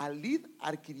discipulado, al ir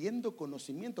adquiriendo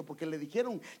conocimiento, porque le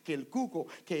dijeron que el cuco,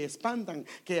 que espantan,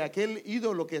 que aquel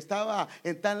ídolo que estaba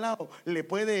en tal lado le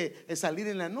puede salir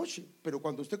en la noche. Pero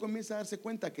cuando usted comienza a darse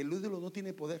cuenta que el ídolo no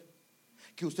tiene poder,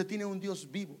 que usted tiene un Dios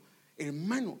vivo,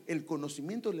 hermano, el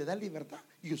conocimiento le da libertad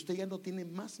y usted ya no tiene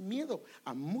más miedo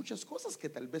a muchas cosas que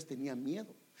tal vez tenía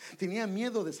miedo. Tenía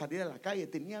miedo de salir a la calle,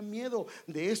 tenía miedo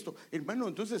de esto, hermano.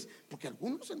 Entonces, porque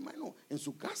algunos, hermano, en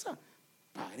su casa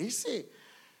parece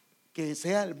que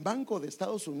sea el Banco de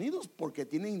Estados Unidos, porque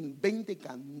tienen 20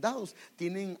 candados,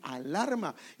 tienen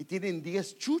alarma y tienen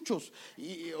 10 chuchos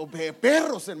o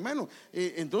perros, hermano.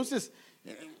 Entonces,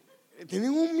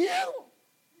 tienen un miedo.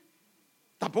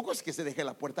 Tampoco es que se deje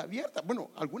la puerta abierta.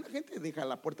 Bueno, alguna gente deja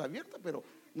la puerta abierta, pero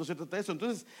no se trata de eso.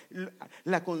 Entonces,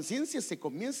 la conciencia se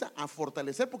comienza a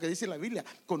fortalecer, porque dice la Biblia: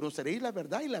 conoceréis la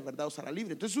verdad y la verdad os hará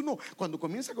libre. Entonces uno, cuando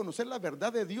comienza a conocer la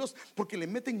verdad de Dios, porque le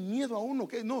meten miedo a uno,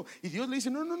 que no, y Dios le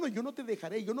dice: no, no, no, yo no te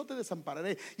dejaré, yo no te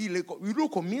desampararé. Y uno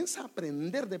comienza a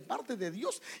aprender de parte de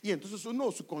Dios, y entonces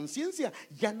uno, su conciencia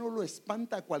ya no lo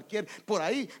espanta a cualquier. Por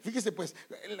ahí, fíjese pues,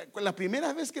 la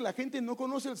primera vez que la gente no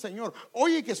conoce al Señor,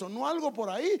 oye que sonó algo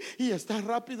por ahí y está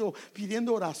rápido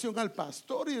pidiendo oración al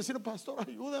pastor y decir: pastor,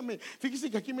 ayúdame, fíjese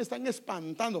que aquí me están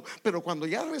espantando. Pero cuando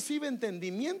ya recibe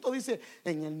entendimiento, dice: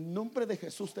 en el nombre de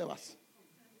Jesús te vas.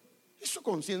 Y su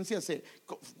conciencia se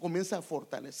comienza a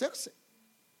fortalecerse.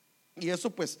 Y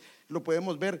eso pues lo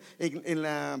podemos ver en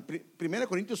la 1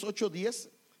 Corintios 8:10.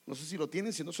 No sé si lo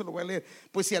tienen, si no se lo voy a leer.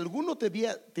 Pues si alguno te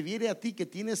viere a ti que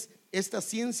tienes esta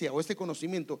ciencia o este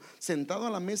conocimiento sentado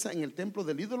a la mesa en el templo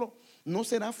del ídolo, no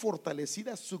será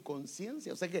fortalecida su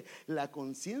conciencia. O sea que la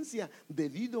conciencia,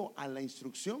 debido a la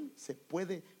instrucción, se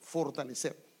puede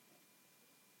fortalecer.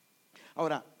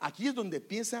 Ahora, aquí es donde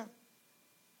empieza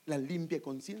la limpia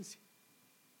conciencia.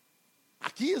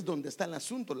 Aquí es donde está el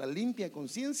asunto, la limpia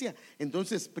conciencia.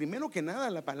 Entonces, primero que nada,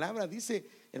 la palabra dice,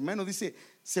 hermano, dice,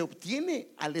 se obtiene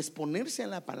al exponerse a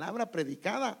la palabra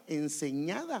predicada,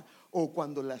 enseñada o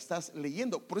cuando la estás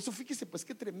leyendo. Por eso fíjese pues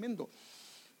qué tremendo.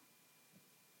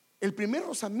 El primer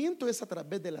rozamiento es a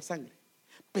través de la sangre,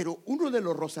 pero uno de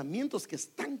los rozamientos que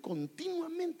están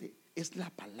continuamente es la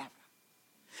palabra.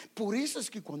 Por eso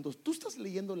es que cuando tú estás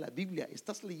leyendo la Biblia,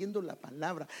 estás leyendo la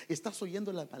palabra, estás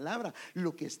oyendo la palabra,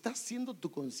 lo que está haciendo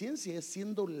tu conciencia es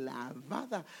siendo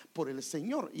lavada por el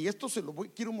Señor. Y esto se lo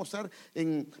quiero mostrar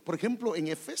por ejemplo, en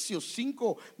Efesios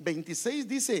 5:26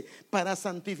 dice: para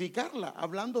santificarla,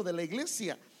 hablando de la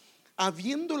iglesia,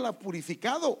 habiéndola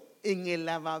purificado en el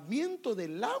lavamiento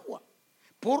del agua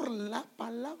por la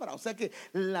palabra. O sea que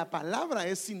la palabra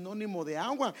es sinónimo de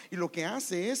agua, y lo que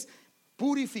hace es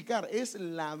purificar, es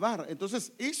lavar.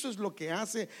 Entonces eso es lo que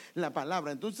hace la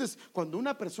palabra. Entonces cuando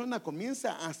una persona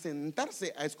comienza a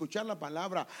sentarse a escuchar la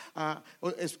palabra, a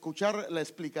escuchar la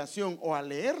explicación o a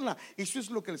leerla, eso es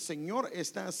lo que el Señor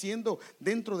está haciendo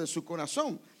dentro de su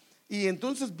corazón. Y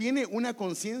entonces viene una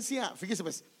conciencia, fíjese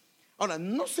pues. Ahora,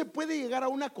 no se puede llegar a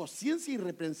una conciencia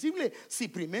irreprensible si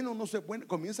primero no se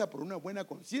comienza por una buena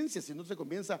conciencia, si no se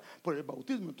comienza por el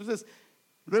bautismo. Entonces,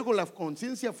 luego la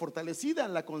conciencia fortalecida,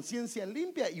 la conciencia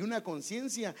limpia y una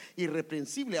conciencia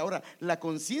irreprensible. Ahora, la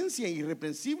conciencia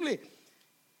irreprensible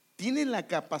tiene la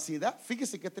capacidad,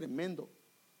 fíjese qué tremendo,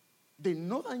 de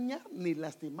no dañar ni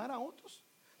lastimar a otros,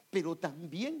 pero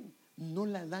también no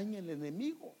la daña el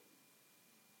enemigo.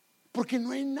 Porque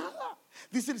no hay nada,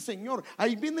 dice el Señor,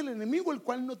 ahí viene el enemigo, el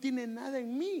cual no tiene nada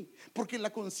en mí, porque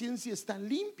la conciencia está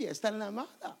limpia, está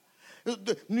lavada.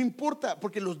 No importa,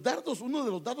 porque los dardos, uno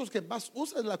de los dardos que más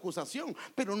usa es la acusación,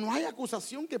 pero no hay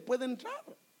acusación que pueda entrar,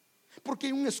 porque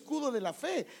hay un escudo de la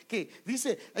fe que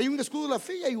dice, hay un escudo de la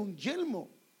fe y hay un yelmo.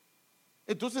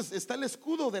 Entonces está el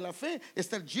escudo de la fe,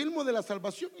 está el yelmo de la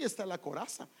salvación y está la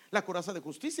coraza de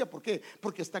justicia. ¿Por qué?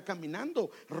 Porque está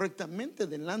caminando rectamente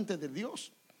delante de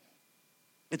Dios.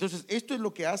 Entonces esto es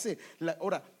lo que hace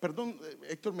ahora, perdón,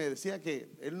 Héctor me decía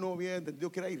que él no había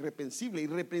entendido que era irreprensible.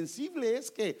 Irreprensible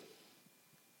es que,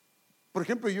 por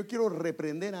ejemplo, yo quiero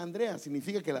reprender a Andrea,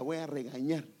 significa que la voy a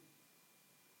regañar.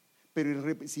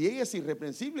 Pero si ella es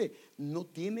irreprensible, no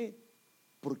tiene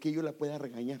por qué yo la pueda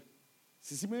regañar.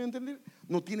 ¿Sí me voy a entender?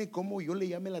 No tiene cómo yo le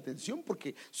llame la atención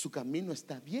porque su camino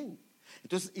está bien.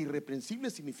 Entonces, irreprensible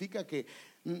significa que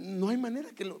no hay manera,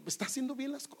 que está haciendo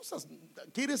bien las cosas.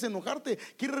 Quieres enojarte,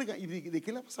 ¿y de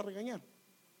qué la vas a regañar?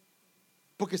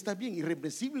 Porque está bien.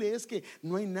 Irreprensible es que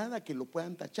no hay nada que lo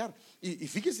puedan tachar. Y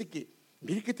fíjese que,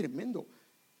 mire qué tremendo,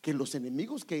 que los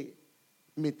enemigos que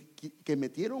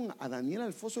metieron a Daniel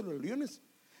al foso de los leones,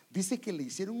 dice que le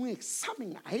hicieron un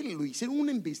examen a él, le hicieron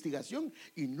una investigación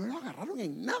y no lo agarraron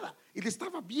en nada. Él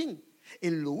estaba bien.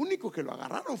 En lo único que lo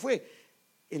agarraron fue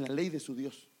en la ley de su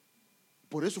Dios.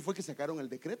 Por eso fue que sacaron el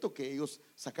decreto que ellos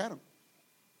sacaron.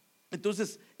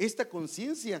 Entonces, esta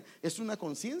conciencia es una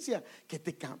conciencia que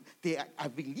te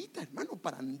habilita, hermano,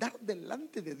 para andar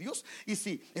delante de Dios. Y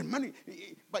si, hermano,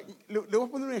 le voy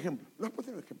a poner un ejemplo.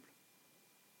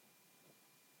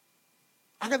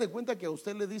 Haga de cuenta que a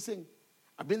usted le dicen: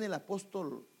 viene el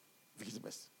apóstol, fíjese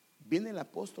pues, viene el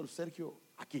apóstol Sergio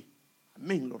aquí.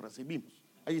 Amén, lo recibimos.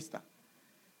 Ahí está.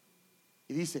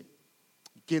 Y dice: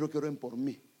 quiero que oren por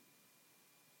mí.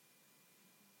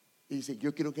 Y dice: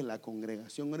 yo quiero que la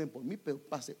congregación oren por mí, pero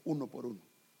pase uno por uno.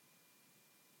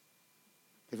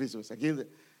 Fíjese pues,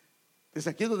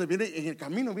 aquí es donde viene, en el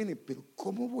camino viene: pero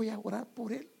 ¿cómo voy a orar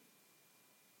por él?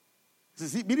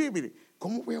 Sí, mire,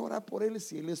 ¿cómo voy a orar por él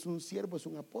si él es un siervo, es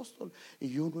un apóstol y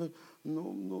yo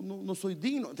no soy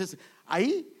digno? Entonces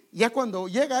ahí, ya cuando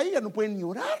llega ahí, ya no pueden ni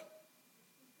orar.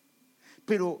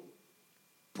 Pero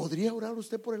 ¿podría orar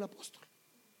usted por el apóstol?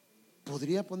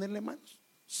 ¿Podría ponerle manos?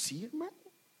 Sí, hermano.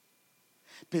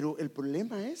 Pero el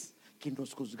problema es que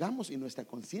nos juzgamos y nuestra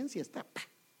conciencia está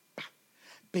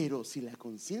Pero si la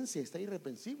conciencia está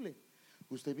irreprensible,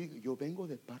 usted dice: yo vengo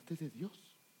de parte de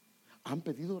Dios. Han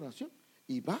pedido oración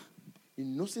y va y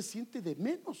no se siente de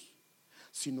menos,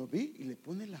 sino ve y le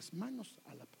pone las manos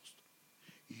al apóstol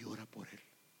y ora por él,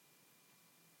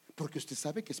 porque usted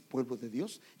sabe que es pueblo de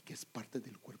Dios, que es parte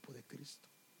del cuerpo de Cristo.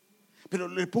 Pero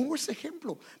le pongo ese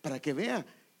ejemplo para que vea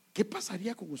qué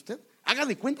pasaría con usted. Haga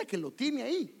de cuenta que lo tiene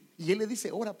ahí y él le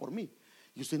dice: ora por mí,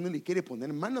 y usted no le quiere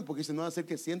poner mano porque dice: no va a hacer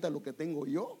que sienta lo que tengo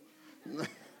yo.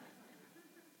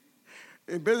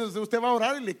 En vez de usted va a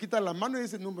orar y le quita la mano y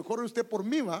dice: no, mejor usted por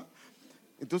mí, va.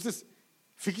 Entonces,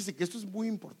 fíjese que esto es muy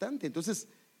importante. Entonces,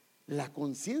 la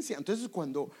conciencia, entonces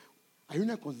cuando hay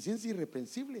una conciencia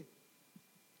irreprensible,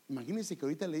 imagínense que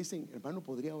ahorita le dicen: hermano,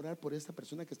 ¿podría orar por esta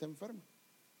persona que está enferma?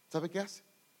 ¿Sabe qué hace?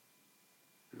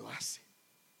 Lo hace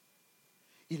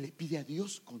y le pide a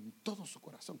Dios con todo su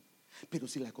corazón. Pero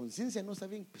si la conciencia no está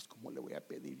bien, pues ¿cómo le voy a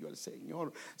pedir yo al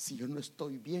Señor si yo no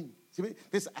estoy bien? ¿Sí?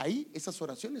 Entonces ahí esas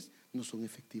oraciones no son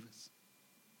efectivas.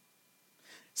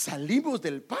 Salimos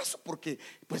del paso porque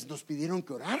pues nos pidieron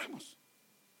que oráramos.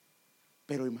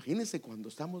 Pero imagínense cuando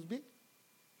estamos bien,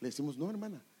 le decimos: no,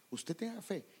 hermana, usted tenga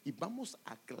fe y vamos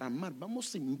a clamar,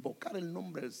 vamos a invocar el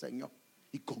nombre del Señor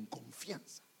y con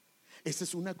confianza. Esa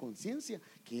es una conciencia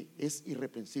que es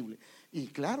irreprensible. Y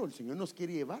claro, el Señor nos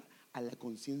quiere llevar a la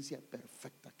conciencia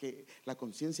perfecta, que la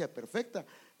conciencia perfecta,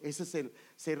 ese es el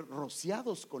ser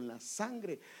rociados con la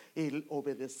sangre, el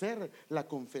obedecer la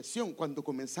confesión. Cuando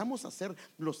comenzamos a hacer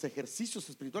los ejercicios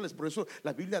espirituales, por eso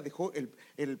la Biblia dejó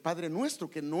el Padre Nuestro,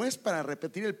 que no es para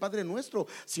repetir el Padre Nuestro,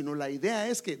 sino la idea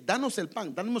es que danos el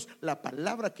pan, danos la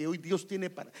palabra que hoy Dios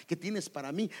tiene que tienes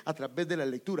para mí a través de la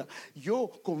lectura. Yo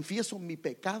confieso mi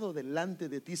pecado delante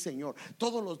de ti, Señor.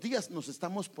 Todos los días nos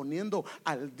estamos poniendo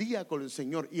al día con el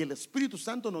Señor y el Espíritu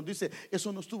Santo nos dice: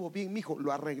 eso no estuvo bien, mijo,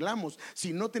 lo arreglamos.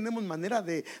 Si no tenemos manera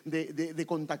de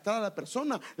contactar a la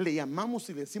persona, le llamamos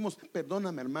y le decimos: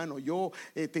 perdóname, hermano, yo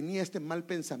tenía este mal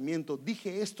pensamiento,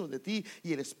 dije esto de ti,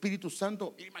 y el Espíritu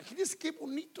Santo, imagínense qué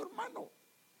bonito, hermano.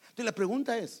 Entonces la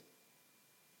pregunta es: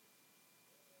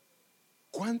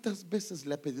 ¿cuántas veces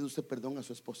le ha pedido usted perdón a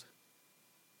su esposa?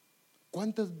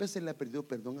 ¿Cuántas veces le ha pedido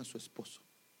perdón a su esposo?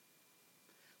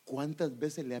 ¿Cuántas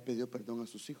veces le ha pedido perdón a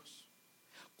sus hijos?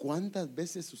 ¿Cuántas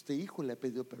veces usted, hijo, le ha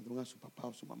pedido perdón a su papá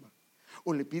o su mamá?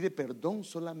 ¿O le pide perdón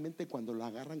solamente cuando lo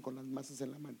agarran con las masas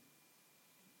en la mano?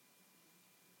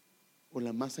 ¿O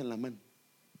la masa en la mano?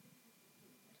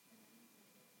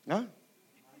 ¿Ah?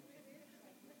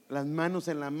 Las manos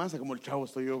en la masa, como el chavo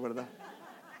estoy yo, ¿verdad?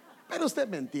 Pero usted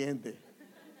me entiende.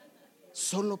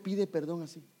 Solo pide perdón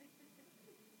así.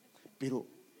 Pero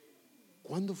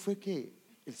 ¿cuándo fue que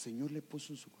el Señor le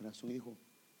puso en su corazón y dijo,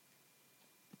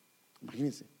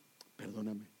 imagínense,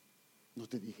 perdóname, no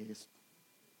te dije esto,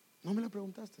 no me lo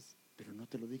preguntaste, pero no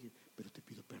te lo dije, pero te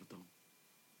pido perdón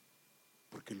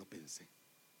porque lo pensé?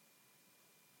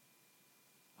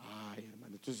 Ay,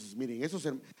 hermano, entonces miren,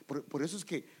 por eso es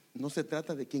que no se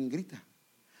trata de quién grita,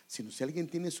 sino si alguien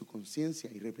tiene su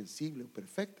conciencia irreprensible o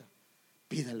perfecta,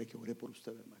 pídale que ore por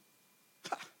usted, hermano.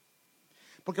 ¡Ja!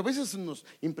 Porque a veces nos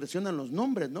impresionan los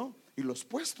nombres, ¿no? Y los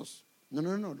puestos. No,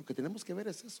 lo que tenemos que ver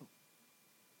es eso.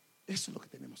 Eso es lo que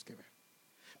tenemos que ver.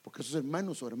 Porque esos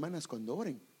hermanos o hermanas, cuando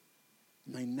oren,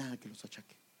 no hay nada que los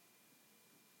achaque.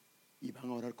 Y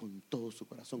van a orar con todo su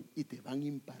corazón y te van a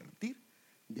impartir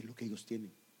de lo que ellos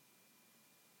tienen.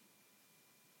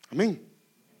 Amén.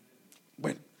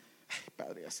 Bueno, ay,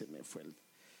 Padre, ya se me fue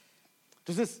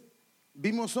Entonces,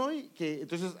 vimos hoy que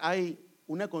entonces hay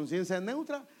una conciencia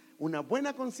neutra, una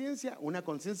buena conciencia, una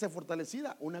conciencia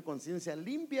fortalecida, una conciencia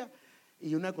limpia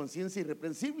y una conciencia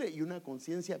irreprensible y una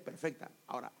conciencia perfecta.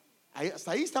 Ahora, hasta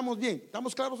ahí estamos bien,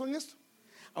 ¿estamos claros en esto?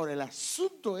 Ahora, el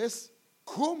asunto es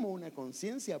cómo una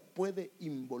conciencia puede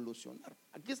involucionar.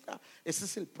 Aquí está, ese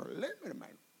es el problema,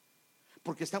 hermano.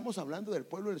 Porque estamos hablando del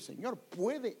pueblo del Señor,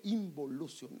 puede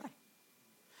involucionar.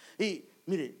 Y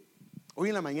mire, hoy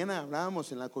en la mañana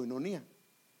hablábamos en la coinonía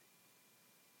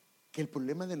que el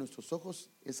problema de nuestros ojos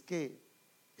es que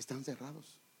están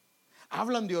cerrados.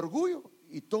 Hablan de orgullo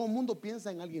y todo el mundo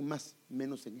piensa en alguien más,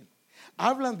 menos en él.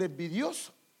 Hablan de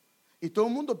envidioso y todo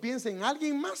el mundo piensa en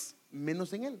alguien más,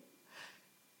 menos en él.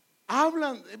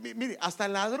 Hablan, mire, hasta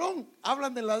el ladrón,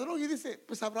 hablan del ladrón y dice,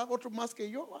 pues habrá otro más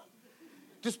que yo, ¿va?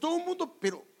 Entonces todo el mundo,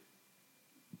 pero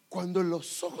cuando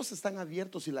los ojos están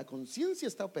abiertos y la conciencia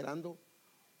está operando,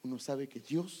 uno sabe que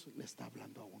Dios le está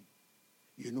hablando a uno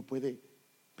y uno puede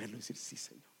verlo y decir, sí,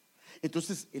 Señor.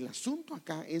 Entonces el asunto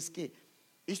acá es que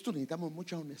esto necesitamos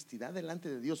mucha honestidad delante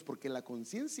de Dios, porque la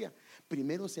conciencia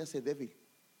primero se hace débil,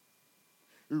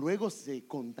 luego se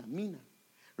contamina,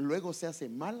 luego se hace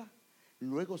mala,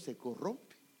 luego se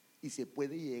corrompe y se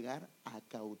puede llegar a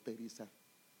cauterizar.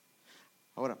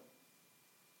 Ahora,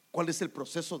 ¿cuál es el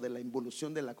proceso de la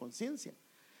involución de la conciencia?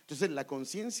 Entonces la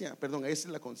conciencia, esa es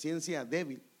la conciencia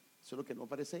débil. Eso es lo que no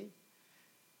aparece ahí.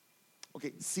 Ok,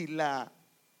 si la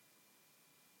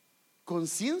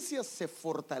conciencia se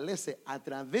fortalece a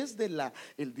través de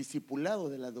el discipulado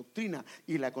de la doctrina,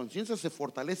 y la conciencia se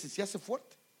fortalece y se hace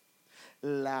fuerte,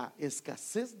 la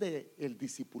escasez del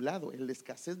discipulado, la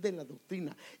escasez de la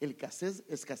doctrina,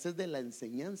 escasez de la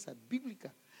enseñanza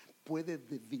bíblica puede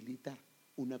debilitar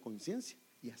una conciencia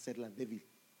y hacerla débil.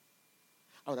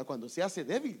 Ahora, cuando se hace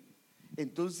débil,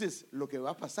 entonces lo que va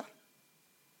a pasar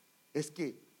es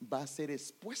que va a ser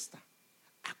expuesta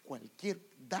a cualquier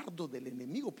dardo del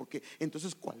enemigo, porque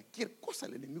entonces cualquier cosa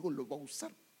el enemigo lo va a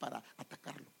usar para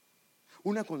atacarlo.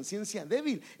 Una conciencia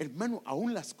débil, hermano,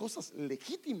 aún las cosas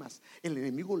legítimas el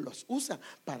enemigo las usa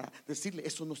para decirle,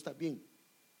 eso no está bien,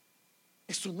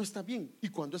 eso no está bien. Y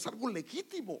cuando es algo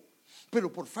legítimo,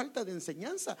 pero por falta de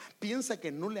enseñanza piensa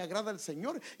que no le agrada al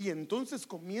Señor, y entonces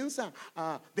comienza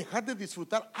a dejar de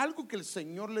disfrutar algo que el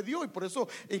Señor le dio. Y por eso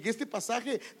en este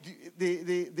pasaje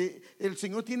el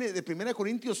Señor tiene de 1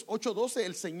 Corintios 8:12,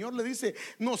 el Señor le dice,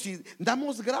 no, si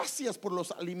damos gracias por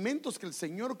los alimentos que el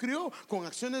Señor crió, con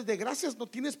acciones de gracias no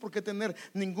tienes por qué tener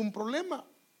ningún problema.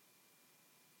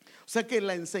 O sea que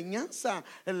la enseñanza,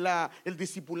 el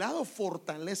discipulado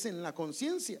fortalecen la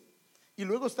conciencia. Y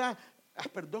luego está,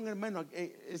 perdón, hermano,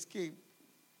 es que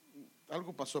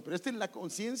algo pasó, pero esta es la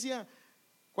conciencia.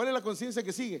 ¿Cuál es la conciencia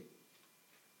que sigue?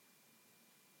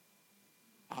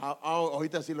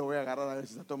 Ahorita sí lo voy a agarrar, a ver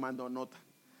si está tomando nota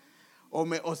o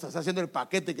está haciendo el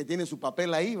paquete que tiene su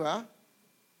papel ahí, ¿va?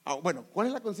 Bueno, ¿cuál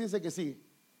es la conciencia que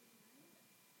sigue?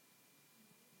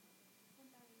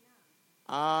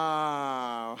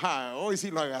 Hoy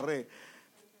sí lo agarré.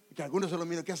 Que algunos solo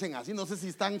miran que hacen así, no sé si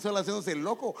están solo haciéndose el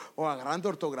loco o agarrando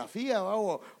ortografía,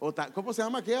 o ¿cómo se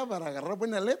llama aquella para agarrar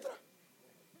buena letra?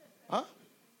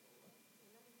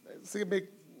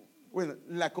 Bueno,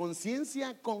 la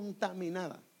conciencia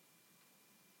contaminada.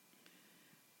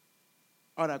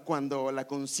 Ahora, cuando la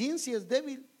conciencia es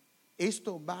débil,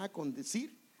 esto va a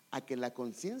conducir a que la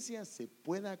conciencia se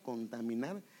pueda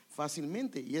contaminar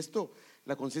fácilmente, y esto,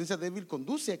 la conciencia débil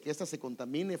conduce a que ésta se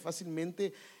contamine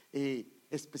fácilmente,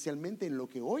 especialmente en lo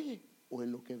que oye o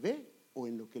en lo que ve o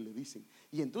en lo que le dicen.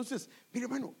 Y entonces, mire,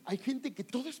 hermano, hay gente que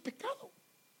todo es pecado.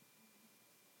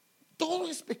 Todo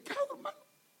es pecado, hermano.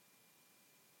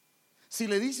 Si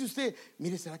le dice usted,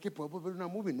 mire, ¿será que podemos ver una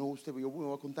movie? No, usted, yo me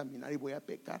voy a contaminar y voy a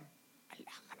pecar.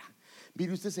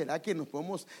 Mire usted, ¿será que nos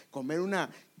podemos comer una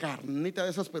carnita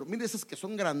de esas? Pero mire, esas que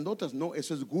son grandotas. No,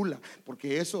 eso es gula.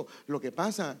 Porque eso, lo que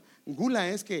pasa, gula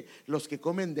es que los que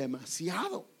comen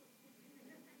demasiado.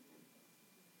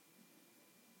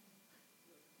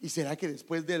 ¿Y será que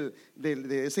después de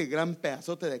ese gran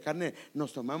pedazote de carne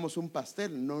nos tomamos un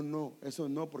pastel? No, no, eso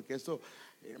no, porque eso,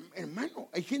 hermano,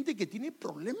 hay gente que tiene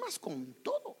problemas con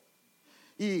todo.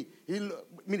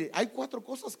 Mire, hay 4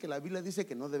 cosas que la Biblia dice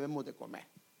que no debemos de comer.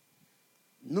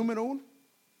 Número 1,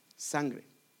 sangre.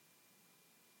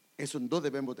 Eso no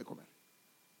debemos de comer.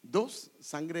 2,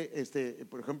 sangre,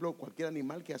 por ejemplo, cualquier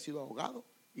animal que ha sido ahogado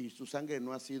y su sangre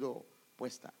no ha sido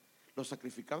puesta. Lo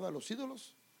sacrificado a los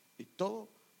ídolos y todo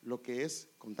lo que es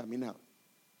contaminado.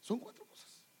 Son 4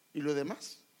 cosas. Y lo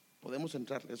demás podemos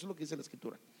entrar. Eso es lo que dice la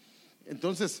Escritura.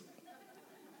 Entonces,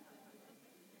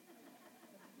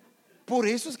 por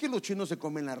eso es que los chinos se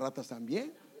comen las ratas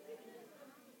también.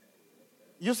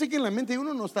 Yo sé que en la mente de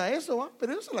uno no está eso, ¿va?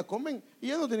 Pero ellos se la comen y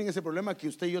ya no tienen ese problema que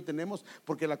usted y yo tenemos,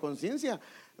 porque la conciencia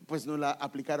pues nos la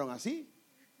aplicaron así.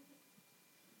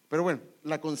 Pero bueno,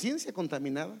 la conciencia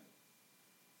contaminada,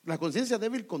 la conciencia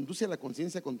débil conduce a la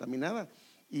conciencia contaminada.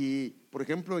 Y por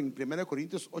ejemplo en 1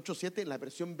 Corintios 8:7, en la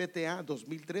versión BTA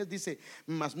 2003 dice: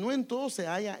 mas no en todo se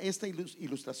halla esta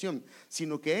ilustración,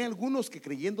 sino que hay algunos que,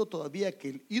 creyendo todavía que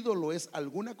el ídolo es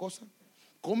alguna cosa,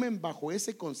 comen bajo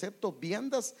ese concepto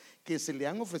viandas que se le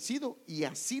han ofrecido, y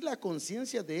así la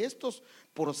conciencia de estos,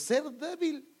 por ser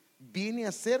débil, viene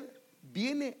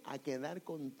a quedar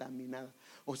contaminada.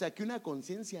 O sea que una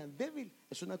conciencia débil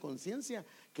es una conciencia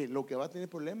que lo que va a tener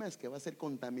problema es que va a ser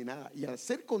contaminada, y al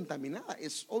ser contaminada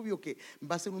es obvio que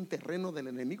va a ser un terreno del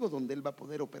enemigo donde él va a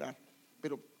poder operar.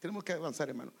 Pero tenemos que avanzar,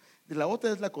 hermano. La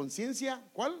otra es la conciencia,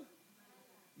 ¿cuál?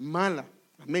 Mala.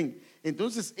 Amén.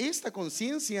 Entonces esta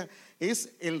conciencia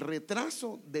es el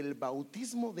retraso del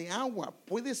bautismo de agua.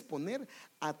 Puedes poner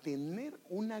a tener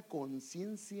una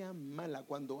conciencia mala.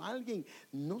 Cuando alguien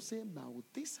no se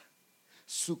bautiza,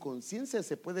 su conciencia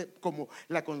se puede, como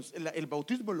el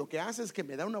bautismo lo que hace es que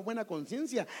me da una buena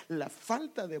conciencia. La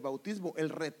falta de bautismo, el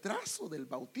retraso del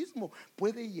bautismo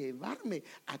puede llevarme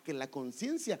a que la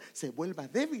conciencia se vuelva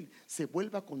débil, se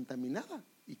vuelva contaminada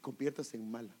y conviertase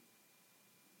en mala.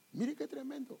 Mire qué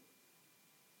tremendo.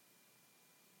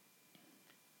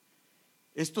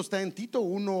 Esto está en Tito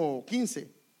 1:15.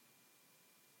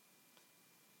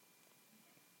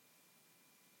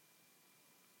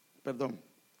 Perdón.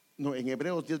 No, en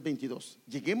Hebreos 10:22.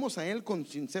 Lleguemos a Él con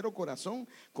sincero corazón,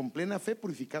 con plena fe,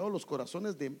 purificados los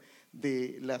corazones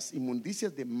de las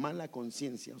inmundicias de mala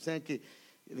conciencia. O sea que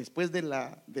después de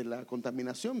la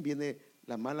contaminación viene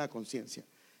la mala conciencia.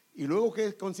 Y luego,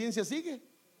 ¿qué conciencia sigue?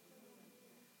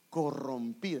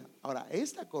 Corrompida. Ahora,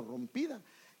 esta corrompida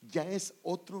ya es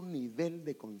otro nivel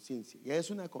de conciencia. Ya es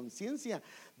una conciencia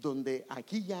donde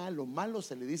aquí ya a lo malo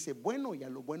se le dice bueno y a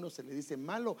lo bueno se le dice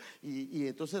malo, y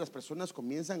entonces las personas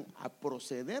comienzan a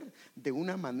proceder de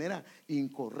una manera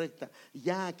incorrecta.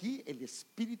 Ya aquí el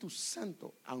Espíritu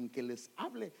Santo, aunque les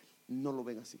hable, no lo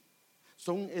ven así.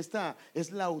 Esta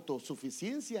es la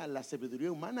autosuficiencia, la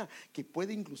sabiduría humana que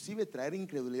puede inclusive traer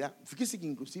incredulidad. Fíjese que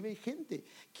inclusive hay gente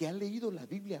que ha leído la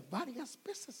Biblia varias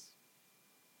veces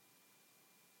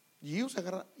y ellos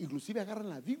inclusive agarran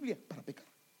la Biblia para pecar.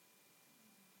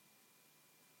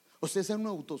 O sea, es una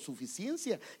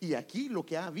autosuficiencia, y aquí lo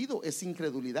que ha habido es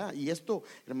incredulidad. Y esto,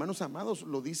 hermanos amados,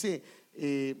 lo dice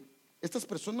estas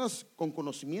personas con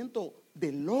conocimiento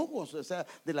de logos, o sea,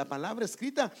 de la palabra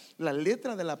escrita, la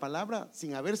letra de la palabra,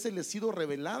 sin habérsele sido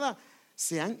revelada,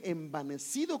 se han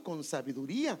envanecido con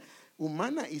sabiduría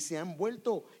humana y se han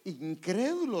vuelto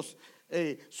incrédulos.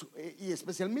 Y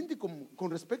especialmente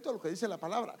con respecto a lo que dice la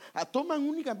palabra, toman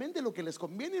únicamente lo que les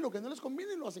conviene, y lo que no les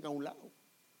conviene lo hacen a un lado.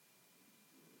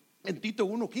 En Tito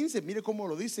 1:15, mire cómo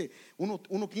lo dice,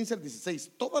 1:15 al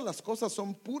 16: todas las cosas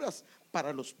son puras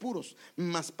para los puros,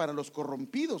 mas para los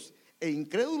corrompidos e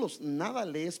incrédulos nada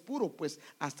le es puro, pues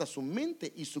hasta su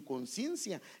mente y su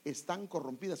conciencia están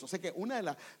corrompidas. O sea que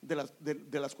una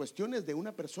de las cuestiones de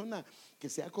una persona que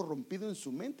se ha corrompido en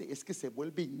su mente es que se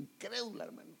vuelve incrédula,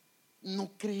 hermano.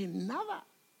 No cree nada.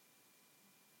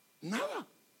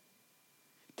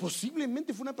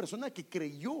 Posiblemente fue una persona que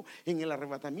creyó en el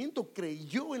arrebatamiento,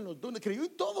 creyó en los dones, creyó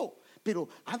en todo, pero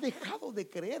ha dejado de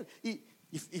creer. Y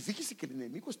fíjese que el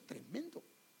enemigo es tremendo,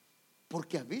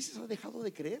 porque a veces ha dejado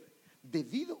de creer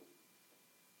debido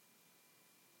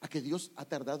a que Dios ha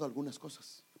tardado algunas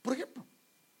cosas. Por ejemplo,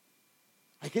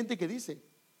 hay gente que dice,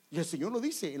 y el Señor lo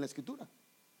dice en la Escritura,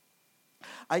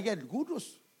 hay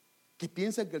algunos que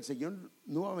piensan que el Señor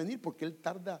no va a venir porque Él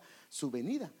tarda su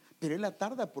venida, pero Él la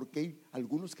tarda porque hay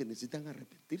algunos que necesitan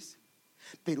arrepentirse.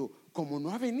 Pero como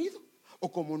no ha venido,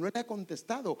 o como no le ha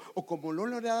contestado, o como no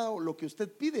le ha dado lo que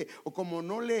usted pide, o como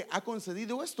no le ha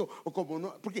concedido esto, o como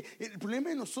no, porque el problema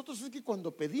de nosotros es que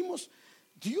cuando pedimos,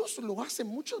 Dios lo hace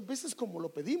muchas veces como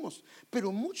lo pedimos,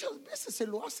 pero muchas veces se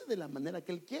lo hace de la manera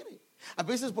que Él quiere. A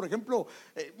veces, por ejemplo,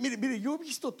 mire, yo he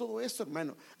visto todo esto,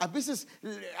 hermano. A veces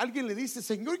alguien le dice: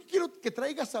 Señor, quiero que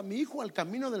traigas a mi hijo al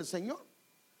camino del Señor.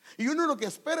 Y uno lo que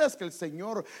espera es que el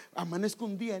Señor amanezca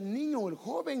un día, el niño o el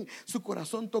joven, su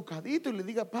corazón tocadito, y le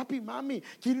diga: papi, mami,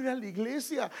 quiero ir a la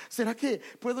iglesia, ¿será que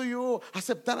puedo yo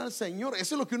aceptar al Señor?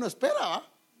 Eso es lo que uno espera,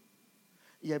 ¿va?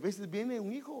 Y a veces viene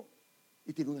un hijo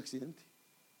y tiene un accidente.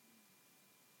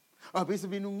 A veces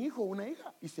viene un hijo o una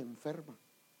hija y se enferma.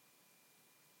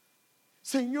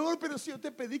 Señor, pero si yo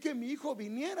te pedí que mi hijo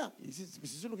viniera. Y dice: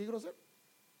 pues eso es lo que quiero hacer.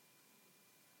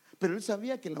 Pero él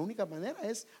sabía que la única manera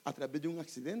es a través de un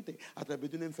accidente, a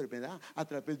través de una enfermedad, a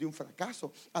través de un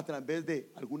fracaso, a través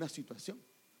de alguna situación.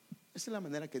 Esa es la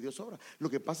manera que Dios obra.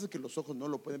 Lo que pasa es que los ojos no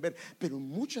lo pueden ver, pero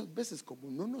muchas veces, como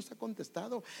no nos ha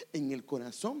contestado, en el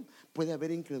corazón puede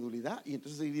haber incredulidad. Y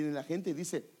entonces ahí viene la gente y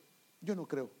dice: yo no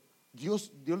creo. Yo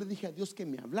le dije a Dios que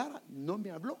me hablara, no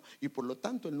me habló, y por lo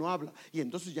tanto Él no habla, y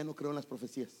entonces ya no creo en las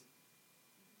profecías.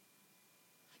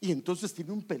 Y entonces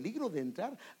tiene un peligro de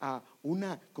entrar a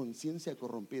una conciencia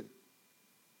corrompida.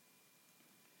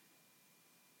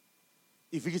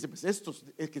 Y fíjese, pues estos,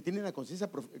 el que tienen la conciencia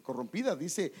corrompida,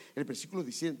 dice el versículo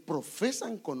 10,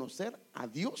 profesan conocer a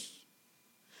Dios,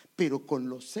 pero con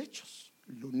los hechos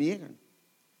lo niegan.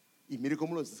 Y mire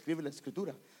cómo lo describe la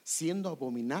Escritura: siendo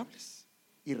abominables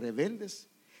y rebeldes,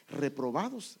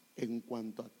 reprobados en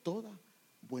cuanto a toda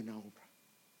buena obra.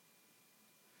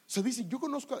 O sea, dice: yo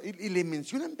conozco, y le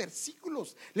mencionan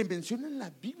versículos, le mencionan la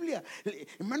Biblia.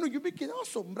 Hermano, yo me he quedado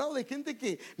asombrado de gente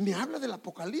que me habla del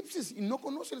Apocalipsis y no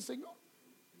conoce al Señor.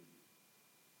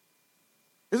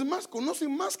 Es más,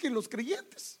 conocen más que los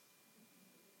creyentes,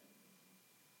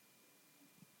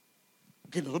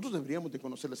 que nosotros deberíamos de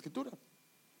conocer la Escritura.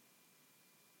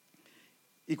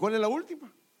 ¿Y cuál es la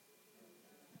última?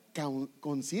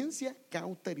 Conciencia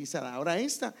cauterizada. Ahora,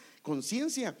 esta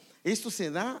conciencia, esto se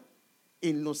da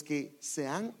en los que se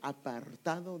han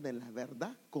apartado de la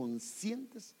verdad,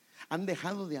 conscientes, han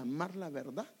dejado de amar la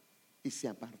verdad y se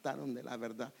apartaron de la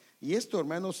verdad. Y esto,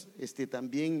 hermanos,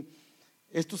 también,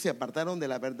 estos se apartaron de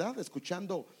la verdad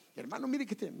escuchando, hermano, mire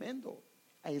qué tremendo,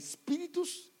 a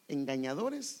espíritus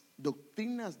engañadores,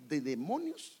 doctrinas de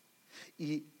demonios,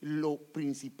 y lo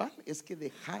principal es que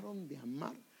dejaron de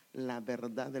amar la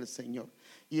verdad del Señor.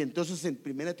 Y entonces en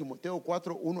 1 Timoteo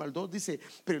 4, 1 al 2 dice: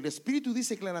 pero el Espíritu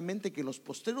dice claramente que en los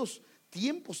posteros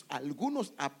tiempos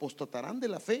algunos apostatarán de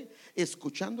la fe,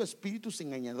 escuchando a espíritus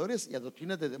engañadores y a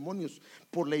doctrinas de demonios,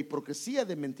 por la hipocresía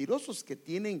de mentirosos que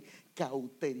tienen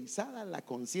cauterizada la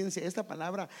conciencia. Esta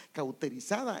palabra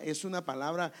cauterizada es una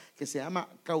palabra que se llama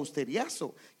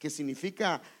causteriazo, que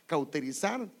significa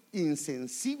cauterizar,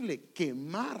 insensible,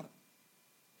 quemar,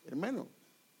 hermano.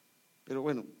 Pero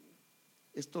bueno,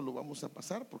 esto lo vamos a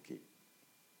pasar porque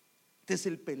este es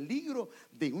el peligro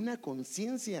de una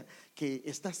conciencia que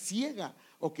está ciega,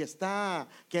 o que ha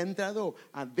entrado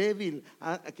a débil,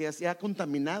 que se ha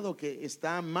contaminado, que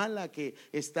está mala, que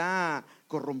está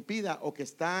corrompida, o que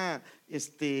está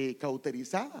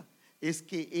cauterizada. Es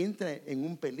que entra en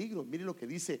un peligro. Mire lo que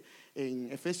dice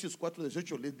en Efesios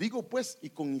 4:18: les digo pues, y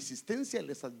con insistencia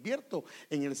les advierto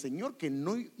en el Señor, que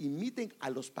no imiten a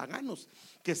los paganos,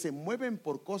 que se mueven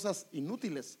por cosas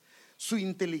inútiles. Su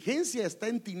inteligencia está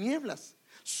en tinieblas,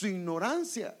 su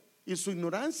ignorancia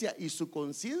y su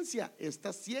conciencia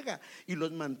está ciega, y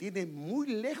los mantiene muy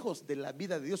lejos de la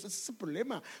vida de Dios. Ese es el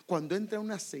problema cuando entra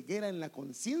una ceguera en la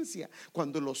conciencia,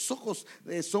 cuando los ojos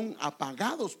son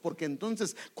apagados, porque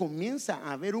entonces comienza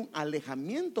a haber un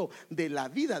alejamiento de la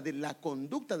vida, de la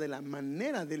conducta, de la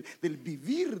manera del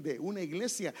vivir de una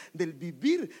iglesia, del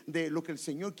vivir de lo que el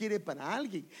Señor quiere para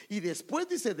alguien. Y después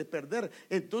dice de perder,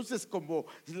 entonces como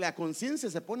la conciencia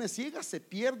se pone ciega, se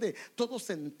pierde todo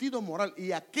sentido moral,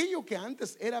 y aquello que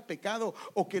antes era pecado,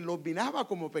 o que lo miraba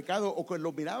como pecado, o que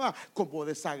lo miraba como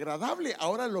desagradable,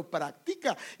 ahora lo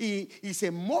practica y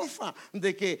se mofa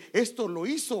de que esto lo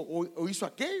hizo o hizo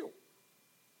aquello,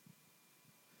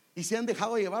 y se han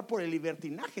dejado llevar por el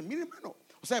libertinaje. Mire, hermano,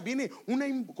 o sea, viene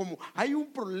como hay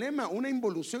un problema, una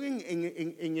involución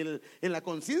en la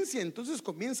conciencia, entonces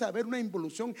comienza a haber una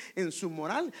involución en su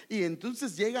moral, y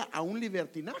entonces llega a un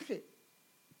libertinaje.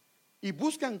 Y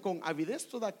buscan con avidez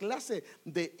toda clase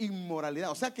de inmoralidad.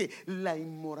 O sea que la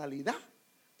inmoralidad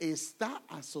está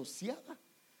asociada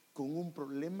con un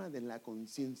problema de la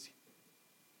conciencia,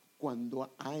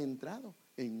 cuando ha entrado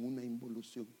en una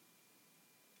involución.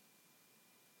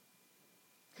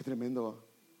 Qué tremendo.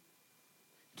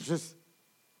 Entonces,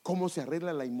 ¿Cómo se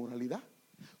arregla la inmoralidad?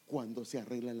 Cuando se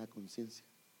arregla la conciencia.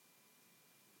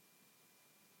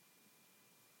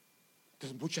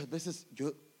 Entonces muchas veces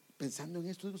yo pensando en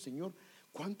esto digo, Señor,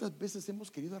 ¿cuántas veces hemos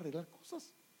querido arreglar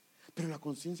cosas? Pero la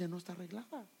conciencia no está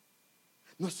arreglada,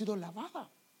 no ha sido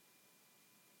lavada.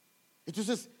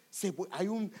 Entonces hay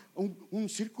un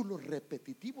círculo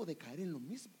repetitivo de caer en lo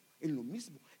mismo, en lo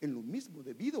mismo, en lo mismo,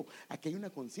 debido a que hay una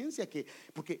conciencia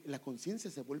porque la conciencia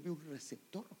se vuelve un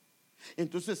receptor.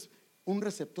 Entonces un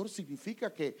receptor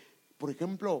significa que, por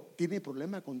ejemplo, tiene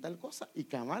problema con tal cosa y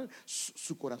cabal,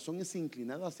 su corazón es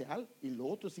inclinado hacia algo y lo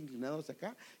otro es inclinado hacia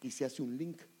acá y se hace un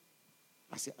link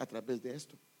a través de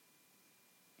esto.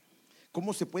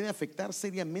 ¿Cómo se puede afectar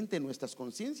seriamente nuestras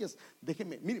conciencias?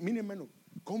 Mire hermano,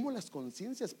 cómo las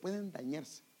conciencias pueden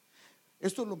dañarse.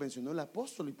 Esto lo mencionó el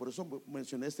apóstol y por eso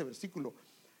mencioné este versículo.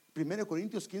 1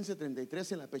 Corintios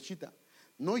 15:33 en la pechita.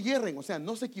 No hierren, o sea,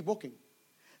 no se equivoquen.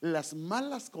 Las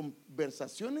malas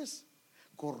conversaciones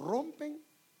corrompen,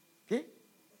 ¿qué?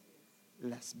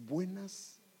 Las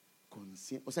buenas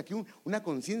conciencias. O sea que una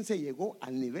conciencia llegó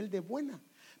al nivel de buena,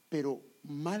 pero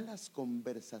malas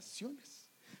conversaciones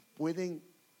pueden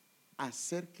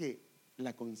hacer que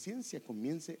la conciencia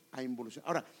comience a involucionar.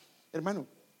 Ahora, hermano,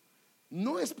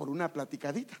 no es por una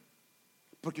platicadita,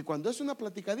 porque cuando es una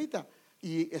platicadita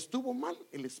y estuvo mal,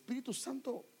 el Espíritu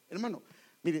Santo, hermano,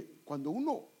 mire, cuando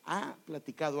uno ha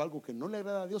platicado algo que no le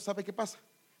agrada a Dios, ¿sabe qué pasa?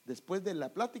 Después de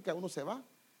la plática uno se va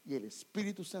y el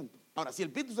Espíritu Santo. Ahora, si el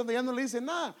Espíritu Santo ya no le dice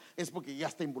nada, es porque ya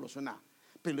está involucionado.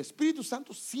 Pero el Espíritu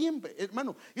Santo siempre,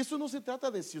 hermano, eso no se trata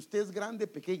de si usted es grande,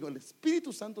 pequeño. El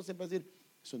Espíritu Santo siempre va a decir,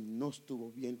 eso no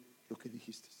estuvo bien lo que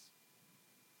dijiste.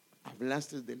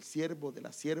 Hablaste del siervo, de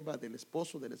la sierva, del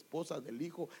esposo, de la esposa, del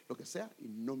hijo, lo que sea, y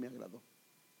no me agradó.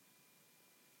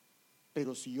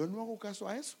 Pero si yo no hago caso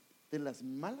a eso, de las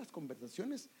malas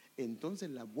conversaciones, entonces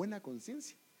la buena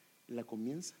conciencia la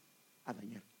comienza a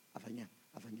dañar, a dañar,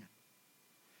 a dañar.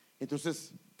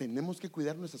 Entonces tenemos que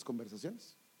cuidar nuestras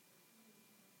conversaciones.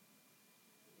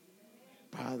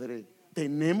 Padre,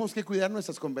 tenemos que cuidar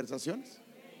nuestras conversaciones.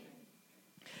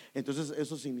 Entonces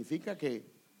eso significa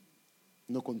que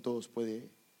no con todos puede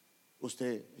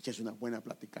usted echarse una buena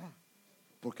platicada,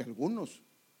 porque a algunos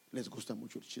les gusta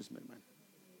mucho el chisme, hermano.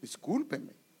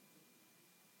 Discúlpeme.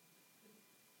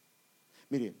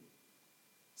 Mire,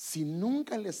 si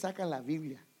nunca le saca la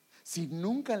Biblia, si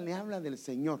nunca le habla del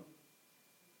Señor,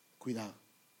 cuidado.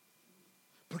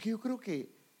 Porque yo creo que,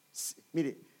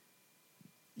 mire,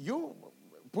 yo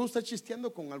puedo estar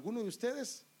chisteando con alguno de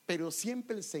ustedes, pero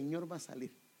siempre el Señor va a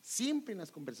salir. Siempre en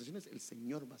las conversaciones el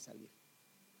Señor va a salir.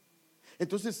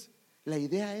 Entonces, la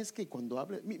idea es que cuando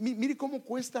hable, mire cómo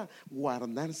cuesta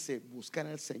guardarse, buscar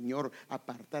al Señor,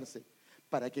 apartarse,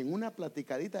 para que en una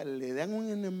platicadita le dan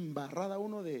una embarrada a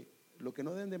uno de lo que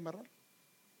no deben de embarrar.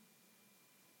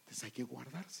 Entonces hay que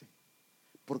guardarse,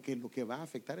 porque lo que va a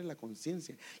afectar es la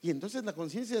conciencia. Y entonces la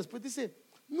conciencia después dice,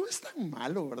 no es tan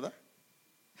malo, ¿verdad?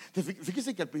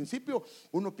 Fíjese que al principio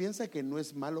uno piensa que no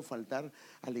es malo faltar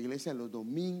a la iglesia los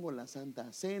domingos, la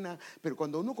Santa Cena, pero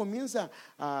cuando uno comienza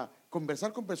a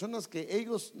conversar con personas que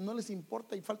ellos no les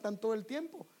importa y faltan todo el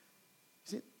tiempo,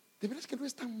 ¿sí? De veras que no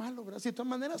es tan malo, ¿verdad? Si de todas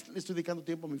maneras le estoy dedicando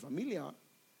tiempo a mi familia, ¿verdad?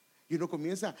 Y uno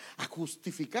comienza a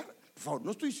justificar. Por favor,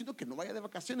 no estoy diciendo que no vaya de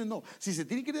vacaciones, no. Si se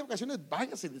tiene que ir de vacaciones,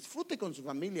 váyase, disfrute con su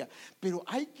familia. Pero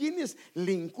hay quienes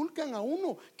le inculcan a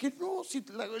uno que no, si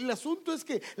el asunto es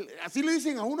que así le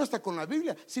dicen a uno hasta con la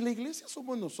Biblia. Si la iglesia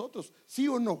somos nosotros, ¿sí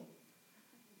o no?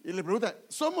 Y le pregunta,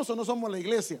 ¿somos o no somos la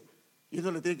iglesia? Y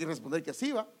uno le tiene que responder que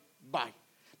sí, va. Vaya.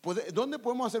 ¿Dónde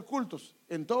podemos hacer cultos?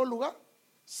 ¿En todo lugar?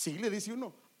 Sí, le dice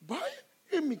uno, vaya,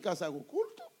 en mi casa hago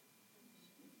culto.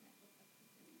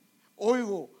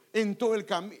 Oigo en todo el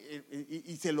camino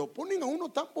y se lo ponen a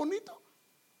uno tan bonito,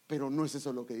 pero no es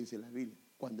eso lo que dice la Biblia.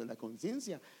 Cuando la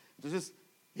conciencia, entonces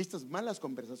estas malas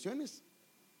conversaciones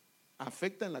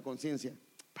afectan la conciencia.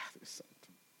 Padre Santo.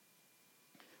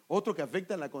 Otro que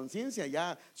afecta la conciencia,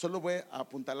 ya solo voy a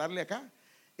apuntalarle acá,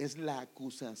 es la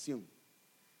acusación.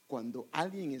 Cuando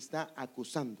alguien está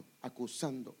acusando,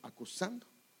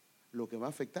 lo que va a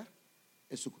afectar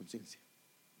es su conciencia.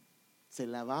 Se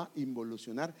la va a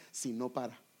involucionar si no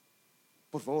para.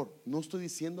 Por favor, no estoy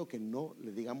diciendo que no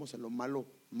le digamos a lo malo,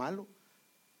 malo,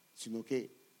 sino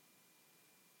que,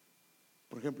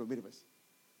 por ejemplo, mire pues,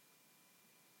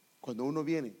 cuando uno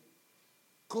viene,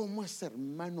 ¿cómo ese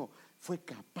hermano fue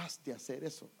capaz de hacer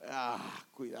eso?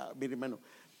 Cuidado, mire hermano,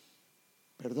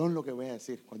 perdón lo que voy a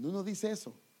decir. Cuando uno dice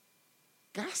eso,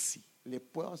 casi le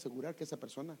puedo asegurar que esa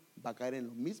persona va a caer en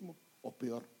lo mismo o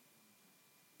peor.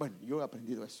 Bueno, yo he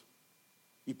aprendido eso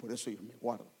y por eso yo me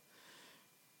guardo.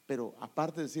 Pero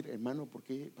aparte de decir, hermano, ¿por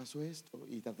qué pasó esto?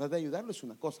 Y tratar de ayudarlo es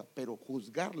una cosa, pero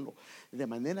juzgarlo de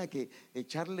manera que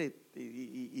echarle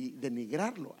y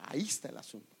denigrarlo, ahí está el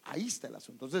asunto, ahí está el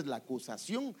asunto. Entonces la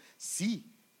acusación sí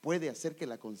puede hacer que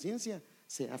la conciencia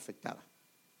sea afectada.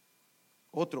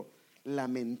 Otro, la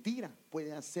mentira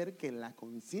puede hacer que la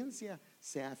conciencia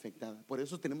sea afectada. Por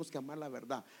eso tenemos que amar la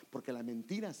verdad, porque la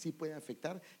mentira sí puede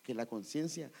afectar que la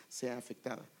conciencia sea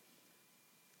afectada.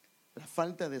 La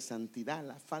falta de santidad,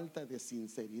 la falta de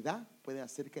sinceridad puede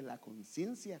hacer que la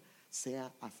conciencia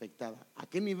sea afectada. ¿A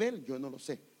qué nivel? Yo no lo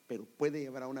sé, pero puede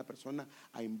llevar a una persona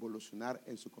a involucionar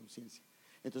en su conciencia.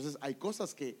 Entonces hay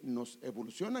cosas que nos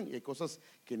evolucionan y hay cosas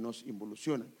que nos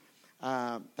involucionan.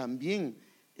 También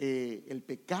el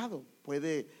pecado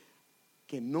puede,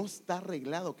 que no está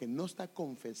arreglado, que no está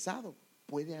confesado,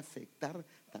 puede afectar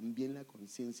también la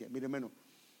conciencia. Mire, hermano,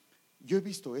 yo he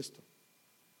visto esto.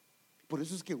 Por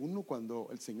eso es que uno, cuando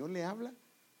el Señor le habla,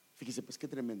 fíjese, pues qué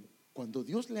tremendo. Cuando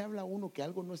Dios le habla a uno que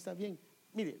algo no está bien,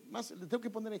 mire, más le tengo que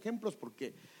poner ejemplos,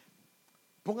 porque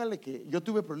póngale que yo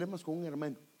tuve problemas con un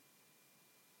hermano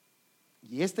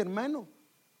y este hermano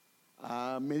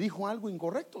me dijo algo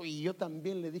incorrecto y yo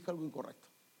también le dije algo incorrecto.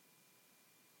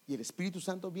 Y el Espíritu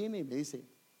Santo viene y me dice,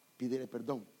 pídele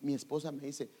perdón. Mi esposa me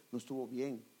dice, no estuvo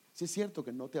bien. Sí es cierto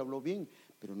que no te habló bien,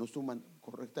 pero no estuvo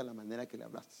correcta la manera que le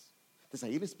hablaste. Entonces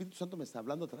ahí el Espíritu Santo me está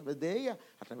hablando a través de ella,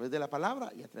 a través de la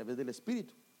palabra y a través del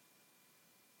Espíritu.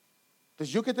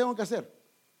 Entonces, ¿yo qué tengo que hacer?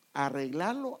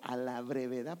 Arreglarlo a la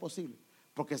brevedad posible.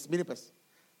 Porque mire pues,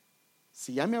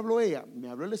 si ya me habló ella, me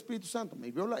habló el Espíritu Santo, me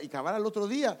vio y cabal al otro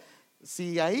día,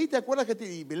 si ahí te acuerdas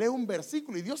que leo un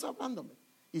versículo y Dios hablándome,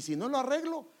 y si no lo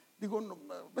arreglo, digo, no,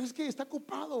 pero es que está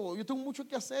ocupado, yo tengo mucho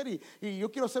que hacer y yo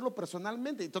quiero hacerlo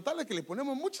personalmente. Y total es que le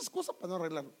ponemos muchas cosas para no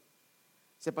arreglarlo.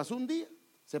 Se pasó un día,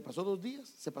 se pasó 2 días,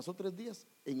 se pasó 3 días.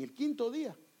 En el 5.º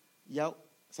día, ya,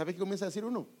 ¿sabe qué comienza a decir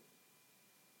uno?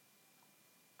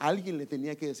 Alguien le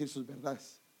tenía que decir sus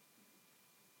verdades.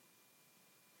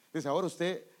 Entonces ahora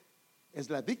usted es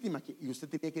la víctima y usted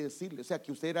tenía que decirle, o sea,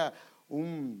 que usted era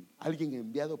alguien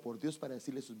enviado por Dios para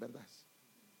decirle sus verdades.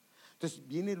 Entonces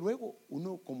viene luego,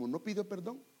 uno como no pidió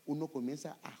perdón, uno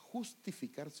comienza a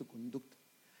justificar su conducta.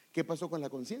 ¿Qué pasó con la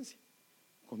conciencia?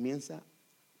 Comienza,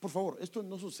 por favor, esto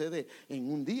no sucede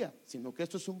en un día, sino que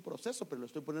esto es un proceso, pero le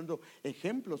estoy poniendo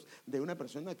ejemplos de una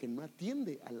persona que no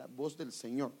atiende a la voz del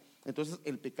Señor. Entonces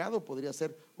el pecado podría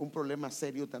ser un problema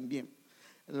serio también.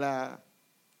 La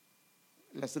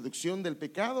seducción del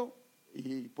pecado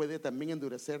y puede también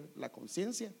endurecer la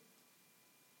conciencia.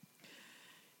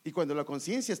 Y cuando la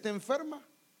conciencia está enferma,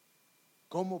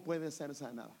 ¿cómo puede ser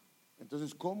sanada?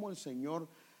 Entonces, ¿cómo el Señor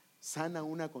sana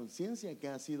una conciencia que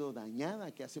ha sido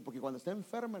dañada? Porque cuando está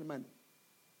enferma, hermano,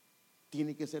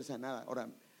 tiene que ser sanada. Ahora,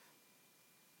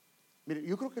 mire,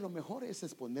 yo creo que lo mejor es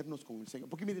exponernos con el Señor.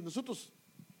 Porque mire, nosotros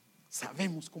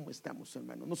sabemos cómo estamos,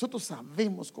 hermano. Nosotros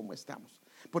sabemos cómo estamos.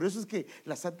 Por eso es que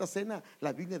la Santa Cena,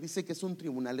 la Biblia dice que es un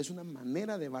tribunal, es una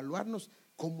manera de evaluarnos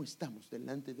cómo estamos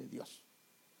delante de Dios.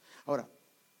 Ahora,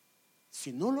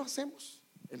 si no lo hacemos,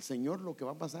 el Señor lo que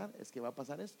va a pasar es que va a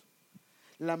pasar esto.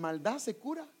 La maldad se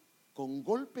cura con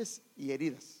golpes y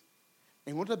heridas.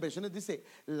 En otras versiones dice,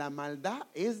 la maldad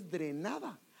es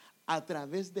drenada a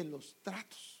través de los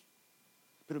tratos.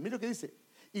 Pero mira lo que dice,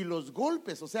 y los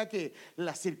golpes, o sea que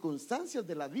las circunstancias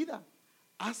de la vida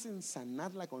hacen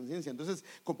sanar la conciencia. Entonces,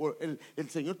 como el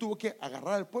Señor tuvo que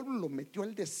agarrar al pueblo, lo metió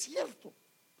al desierto.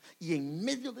 Y en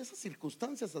medio de esas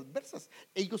circunstancias adversas,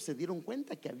 ellos se dieron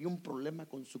cuenta que había un problema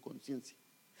con su conciencia.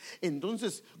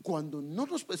 Entonces, cuando no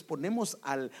nos exponemos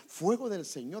al fuego del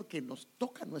Señor que nos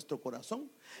toca nuestro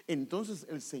corazón, entonces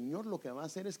el Señor lo que va a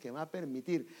hacer es que va a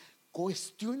permitir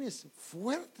cuestiones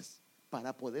fuertes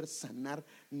para poder sanar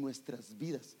nuestras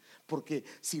vidas. Porque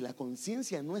si la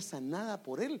conciencia no es sanada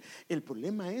por Él, el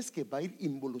problema es que va a ir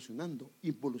involucionando.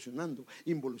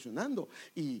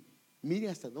 Y mire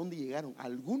hasta dónde llegaron.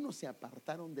 Algunos se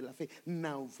apartaron de la fe,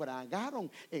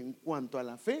 naufragaron en cuanto a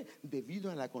la fe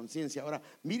debido a la conciencia. Ahora,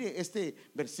 mire este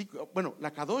versículo. Bueno,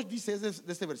 la Kadosh dice de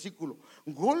este versículo: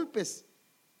 golpes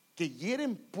que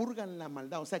hieren purgan la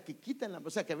maldad, o sea, que quitan o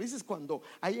sea, que a veces cuando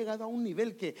ha llegado a un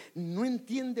nivel que no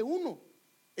entiende uno,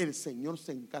 el Señor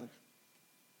se encarga.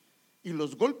 Y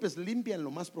los golpes limpian lo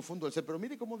más profundo del ser. Pero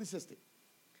mire cómo dice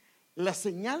las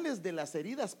señales de las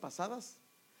heridas pasadas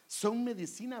son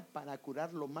medicina para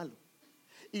curar lo malo.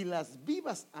 Y las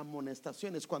vivas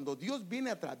amonestaciones, cuando Dios viene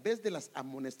a través de las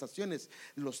amonestaciones,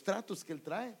 los tratos que Él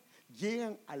trae,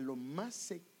 llegan a lo más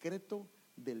secreto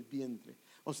del vientre.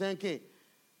 O sea que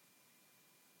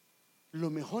lo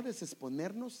mejor es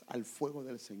exponernos al fuego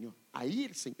del Señor. Ahí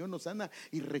el Señor nos sana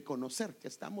y reconocer que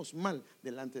estamos mal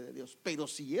delante de Dios. Pero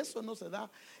si eso no se da,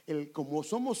 como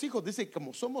somos hijos, dice,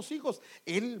 como somos hijos,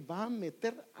 Él va a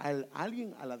meter a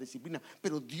alguien a la disciplina.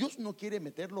 Pero Dios no quiere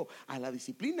meterlo a la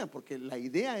disciplina, porque la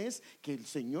idea es que el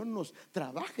Señor nos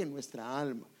trabaje en nuestra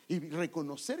alma y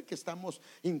reconocer que estamos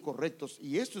incorrectos.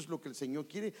 Y esto es lo que el Señor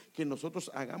quiere que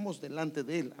nosotros hagamos delante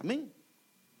de Él. Amén.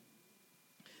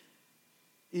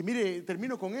 Y mire,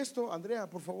 termino con esto, Andrea,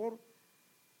 por favor.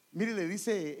 Mire, le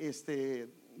dice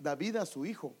David a su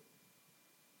hijo: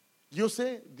 yo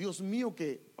sé, Dios mío,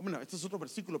 que, bueno, este es otro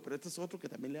versículo, pero este es otro que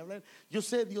también le habla. Yo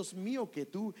sé, Dios mío, que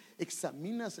tú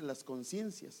examinas las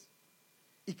conciencias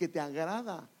y que te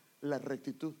agrada la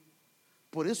rectitud.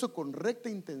 Por eso con recta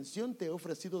intención te he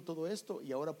ofrecido todo esto,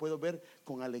 y ahora puedo ver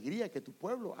con alegría que tu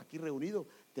pueblo aquí reunido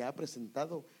te ha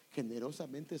presentado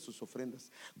generosamente sus ofrendas.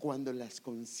 Cuando las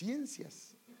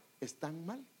conciencias están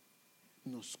mal,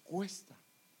 nos cuesta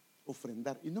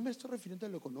ofrendar. Y no me estoy refiriendo a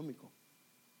lo económico,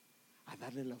 a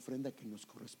darle la ofrenda que nos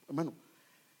corresponde. Hermano,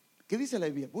 ¿qué dice la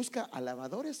Biblia? ¿Busca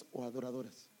alabadores o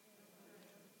adoradores?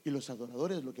 Y los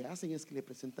adoradores lo que hacen es que le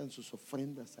presentan sus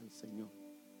ofrendas al Señor.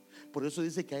 Por eso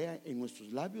dice que haya en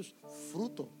nuestros labios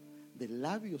fruto de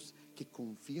labios que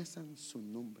confiesan su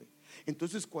nombre.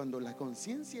 Entonces, cuando la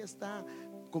conciencia está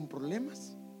con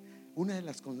problemas, una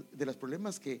de los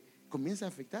problemas que comienza a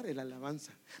afectar es la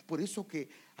alabanza. Por eso que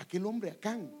aquel hombre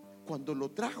Acán, cuando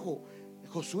lo trajo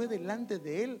Josué delante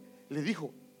de él, le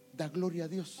dijo: da gloria a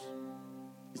Dios.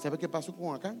 ¿Y sabe qué pasó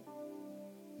con Acán?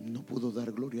 No pudo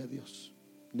dar gloria a Dios.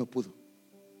 No pudo,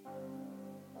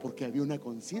 porque había una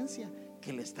conciencia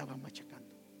que le estaba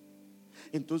machacando.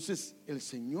 Entonces el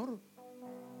Señor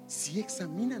sí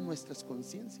examina nuestras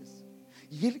conciencias,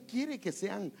 y Él quiere que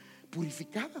sean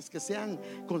purificadas, que sean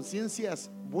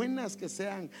conciencias buenas, que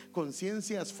sean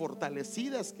conciencias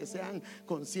fortalecidas, que sean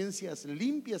conciencias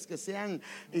limpias, que sean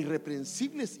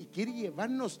irreprensibles, y quiere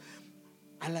llevarnos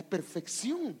a la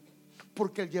perfección.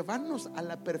 Porque al llevarnos a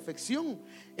la perfección,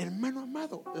 hermano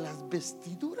amado, las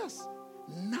vestiduras,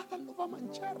 nada lo va a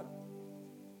manchar.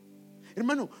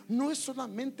 Hermano, no es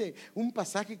solamente un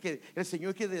pasaje que el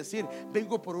Señor quiere decir: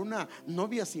 vengo por una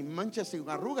novia sin mancha, sin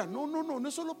arruga. No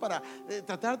es solo para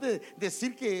tratar de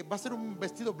decir que va a ser un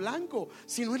vestido blanco,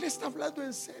 sino Él está hablando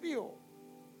en serio.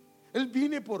 Él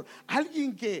viene por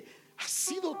alguien que ha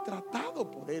sido tratado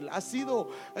por Él, ha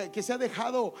sido que se ha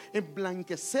dejado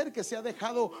emblanquecer, que se ha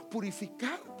dejado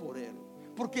purificar por Él.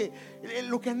 Porque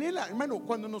lo que anhela, hermano,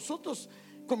 cuando nosotros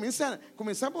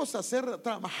comenzamos a ser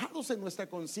trabajados en nuestra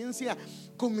conciencia,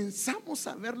 comenzamos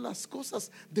a ver las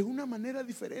cosas de una manera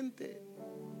diferente.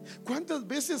 ¿Cuántas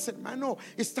veces, hermano,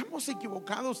 estamos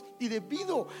equivocados y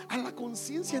debido a la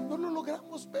conciencia no lo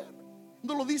logramos ver?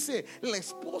 No lo dice la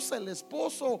esposa, el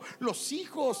esposo, los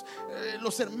hijos,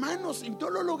 los hermanos, y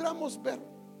no lo logramos ver.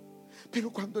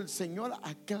 Pero cuando el Señor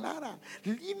aclara,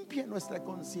 limpia nuestra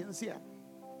conciencia,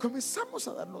 comenzamos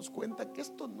a darnos cuenta que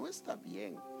esto no está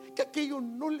bien, que aquello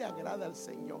no le agrada al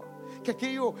Señor, que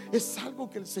aquello es algo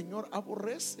que el Señor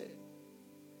aborrece.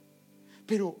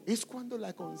 Pero es cuando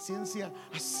la conciencia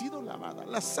ha sido lavada.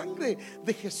 La sangre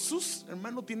de Jesús,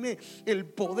 hermano, tiene el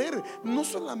poder. No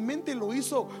solamente lo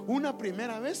hizo una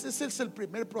primera vez, ese es el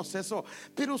primer proceso,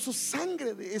 pero su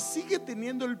sangre sigue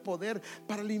teniendo el poder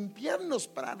para limpiarnos,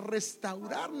 para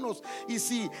restaurarnos. Y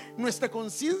si nuestra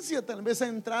conciencia tal vez ha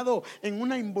entrado en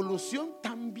una involución,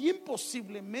 también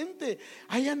posiblemente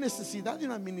haya necesidad de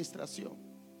una administración,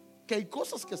 que hay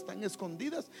cosas que están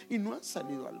escondidas y no han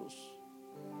salido a luz.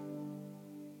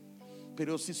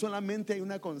 Pero si solamente hay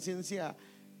una conciencia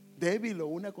débil o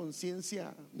una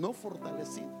conciencia no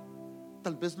fortalecida,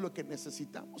 tal vez lo que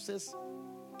necesitamos es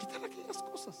quitar aquellas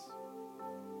cosas.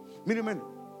 Mire, hermano,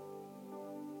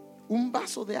 un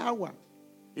vaso de agua,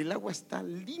 el agua está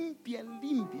limpia,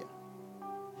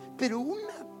 pero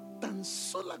una tan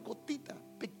sola gotita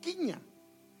pequeña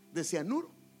de cianuro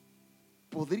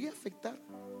podría afectar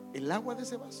el agua de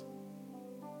ese vaso.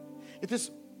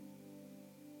 Entonces,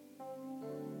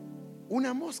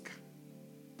 una mosca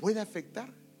puede afectar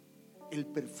el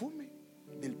perfume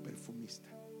del perfumista.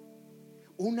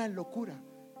 Una locura,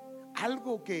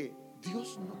 algo que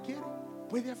Dios no quiere,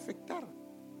 puede afectar.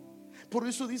 Por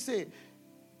eso dice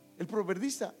el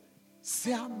proverbista: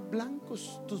 sean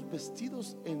blancos tus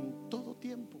vestidos en todo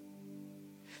tiempo.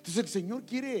 Entonces el Señor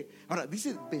quiere, ahora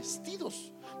dice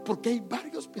vestidos, porque hay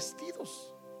varios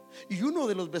vestidos. Y uno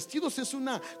de los vestidos es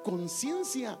una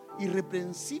conciencia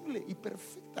irreprensible y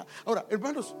perfecta. Ahora,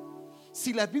 hermanos,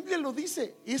 si la Biblia lo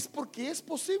dice, ¿es porque es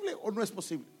posible o no es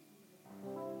posible?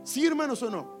 ¿Sí, hermanos,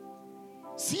 o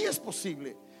no? Sí es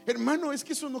posible. Hermano, es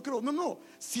que eso no creo. No, no.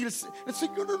 Si el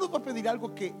Señor no nos va a pedir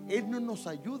algo que Él no nos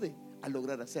ayude a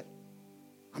lograr hacer.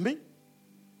 Amén.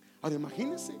 Ahora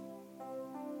imagínense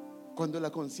cuando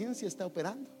la conciencia está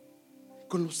operando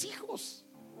con los hijos,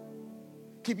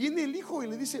 que viene el hijo y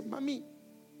le dice: mami,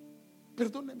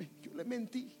 perdóneme, yo le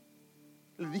mentí,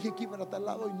 le dije que iba a tal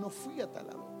lado y no fui a tal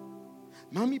lado.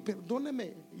 Mami,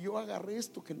 perdóneme, yo agarré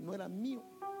esto que no era mío.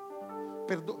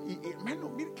 Perdón. Y hermano,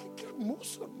 mire qué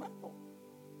hermoso, hermano.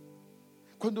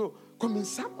 Cuando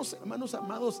comenzamos, hermanos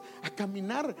amados, a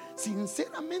caminar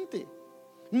sinceramente,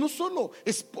 no solo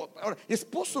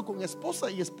esposo con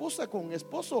esposa y esposa con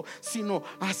esposo, sino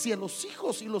hacia los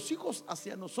hijos y los hijos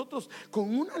hacia nosotros,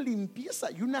 con una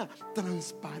limpieza y una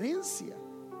transparencia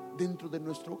dentro de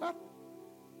nuestro hogar.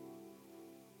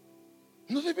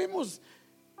 No debemos,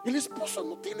 el esposo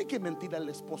no tiene que mentir a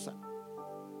la esposa,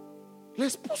 la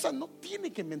esposa no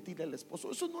tiene que mentir al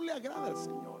esposo. Eso no le agrada al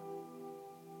Señor,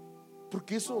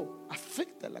 porque eso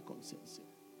afecta la conciencia.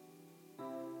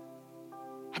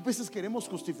 A veces queremos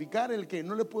justificar el que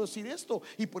no le puedo decir esto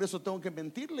y por eso tengo que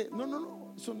mentirle. No, no,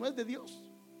 no, eso no es de Dios.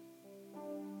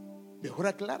 Mejor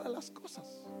aclara las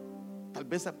cosas. Tal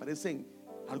vez aparecen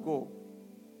algo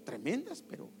tremendas,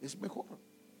 pero es mejor.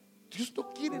 Dios no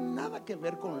quiere nada que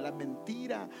ver con la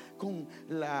mentira, con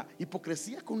la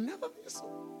hipocresía, con nada de eso.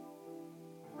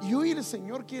 Y hoy el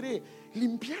Señor quiere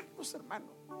limpiarnos, hermano.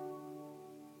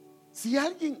 Si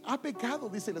alguien ha pecado,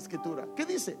 dice la Escritura, ¿qué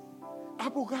dice?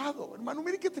 Abogado, hermano,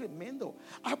 mire qué tremendo.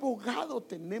 Abogado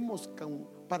tenemos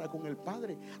para con el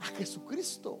Padre, a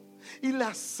Jesucristo. Y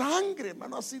la sangre,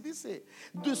 hermano, así dice,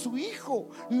 de su Hijo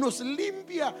nos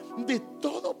limpia de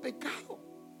todo pecado.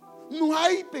 No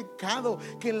hay pecado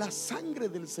que la sangre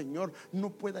del Señor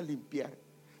no pueda limpiar.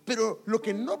 Pero lo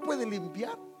que no puede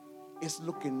limpiar es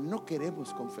lo que no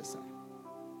queremos confesar.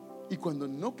 Y cuando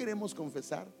no queremos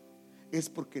confesar es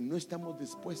porque no estamos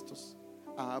dispuestos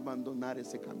a abandonar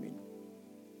ese camino.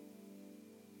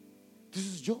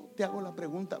 Entonces yo te hago la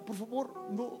pregunta, por favor,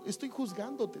 no estoy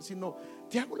juzgándote, sino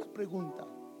te hago la pregunta: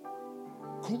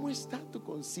 ¿cómo está tu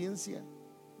conciencia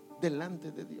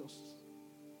delante de Dios?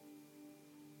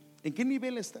 ¿En qué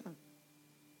nivel está?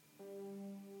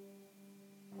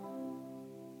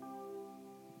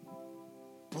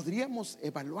 Podríamos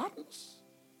evaluarnos.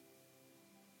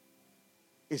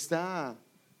 ¿Está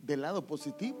del lado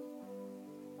positivo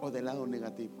o del lado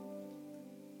negativo?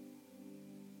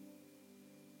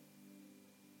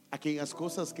 Aquellas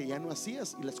cosas que ya no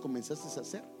hacías y las comenzaste a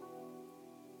hacer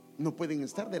no pueden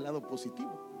estar del lado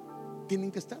positivo, tienen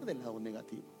que estar del lado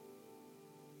negativo.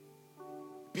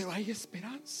 Pero hay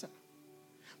esperanza,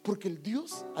 porque el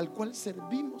Dios al cual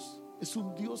servimos es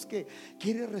un Dios que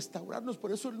quiere restaurarnos.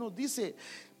 Por eso Él nos dice: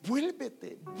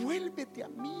 vuélvete, vuélvete a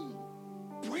mí.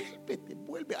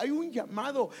 Vuelve. Hay un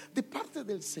llamado de parte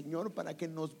del Señor para que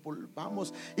nos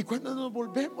volvamos. Y cuando nos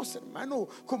volvemos, hermano,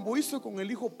 como hizo con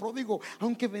el hijo pródigo,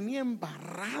 aunque venía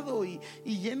embarrado y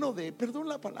lleno de, perdón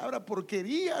la palabra,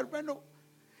 porquería, hermano,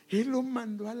 Él lo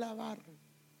mandó a lavar.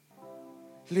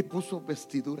 Le puso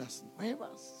vestiduras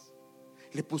nuevas,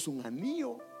 le puso un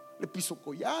anillo, le puso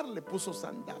collar, le puso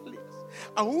sandalias.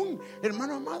 Aún,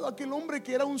 hermano amado, aquel hombre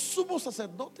que era un sumo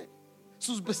sacerdote,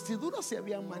 sus vestiduras se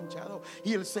habían manchado,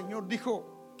 y el Señor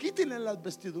dijo: quítenle las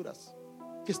vestiduras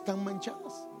que están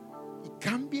manchadas y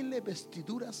cámbienle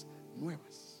vestiduras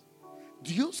nuevas.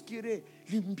 Dios quiere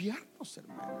limpiarnos,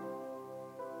 hermano.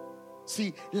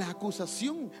 Si la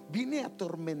acusación viene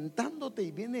atormentándote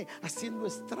y viene haciendo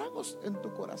estragos en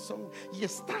tu corazón y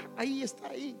está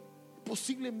ahí,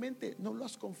 posiblemente no lo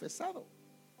has confesado,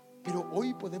 pero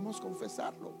hoy podemos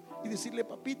confesarlo y decirle: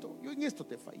 papito, yo en esto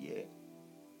te fallé.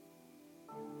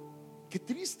 Qué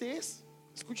triste es,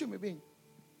 escúcheme bien,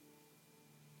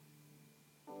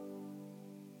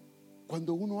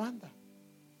 cuando uno anda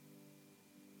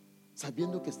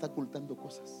sabiendo que está ocultando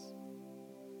cosas.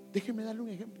 Déjeme darle un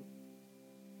ejemplo.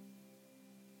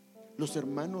 Los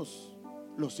hermanos,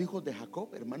 los hijos de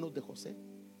Jacob, hermanos de José,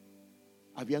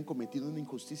 habían cometido una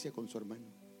injusticia con su hermano,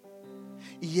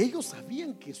 y ellos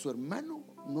sabían que su hermano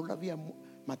no le había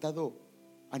matado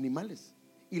animales,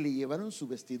 y le llevaron su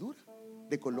vestidura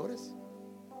de colores,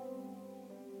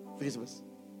 fíjese,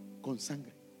 con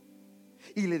sangre,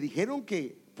 y le dijeron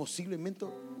que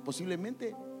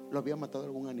posiblemente lo había matado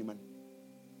algún animal.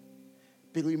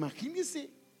 Pero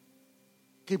imagínense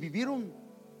que vivieron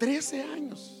 13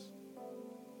 años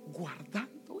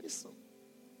guardando eso.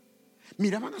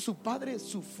 Miraban a su padre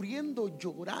sufriendo,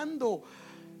 llorando,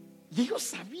 y ellos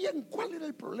sabían cuál era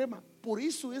el problema. Por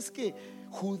eso es que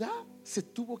Judá se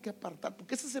tuvo que apartar,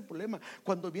 porque ese es el problema.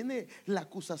 Cuando viene la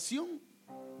acusación,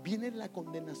 viene la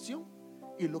condenación,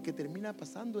 y lo que termina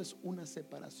pasando es una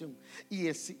separación. Y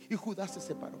Judá se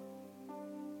separó.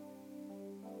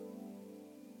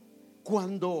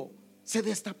 Cuando se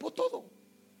destapó todo,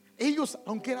 ellos,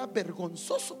 aunque era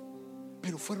vergonzoso,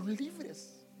 pero fueron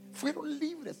libres. Fueron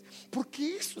libres,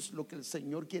 porque eso es lo que el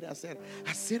Señor quiere hacer,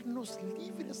 hacernos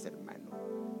libres,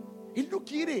 hermano. Él no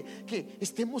quiere que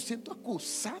estemos siendo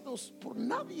acusados por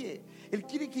nadie. Él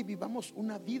quiere que vivamos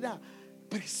una vida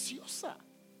preciosa,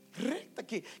 recta,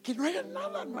 que no haya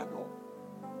nada, hermano,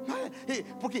 nada.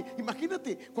 Porque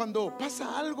imagínate cuando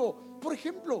pasa algo, por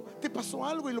ejemplo, te pasó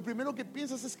algo y lo primero que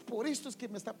piensas es: por esto es que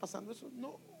me está pasando eso.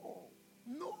 No.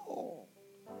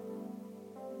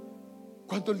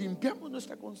 Cuando limpiamos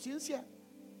nuestra conciencia,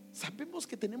 sabemos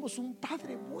que tenemos un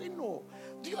Padre bueno.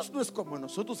 Dios no es como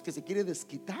nosotros, que se quiere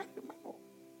desquitar, hermano.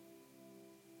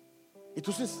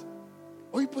 Entonces,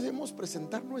 hoy podemos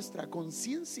presentar nuestra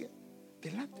conciencia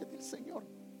delante del Señor,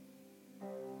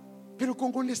 pero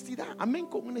con honestidad, amén,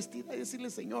 con honestidad, y decirle: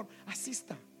 Señor, así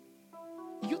está.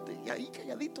 Y yo ahí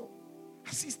calladito,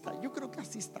 así está, yo creo que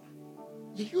así está.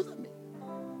 Y ayúdame.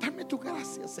 Dame tu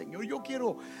gracia, Señor. Yo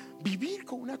quiero vivir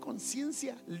con una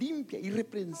conciencia limpia,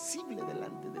 irreprensible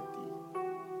delante de ti.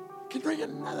 Que no haya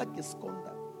nada que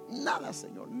esconda. Nada,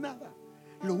 Señor, nada.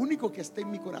 Lo único que está en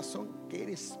mi corazón, que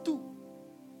eres tú.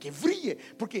 Que brille.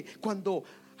 Porque cuando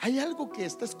hay algo que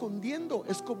está escondiendo,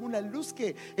 es como una luz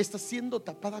que está siendo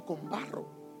tapada con barro.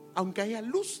 Aunque haya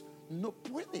luz, no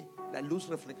puede la luz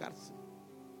reflejarse.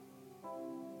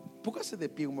 Póngase de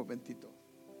pie un momentito.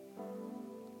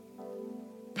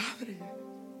 Padre,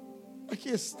 aquí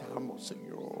estamos,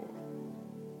 Señor.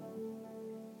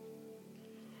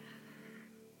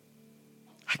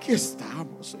 Aquí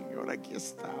estamos, Señor, aquí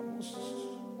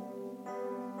estamos.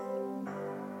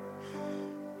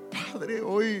 Padre,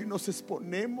 hoy nos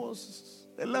exponemos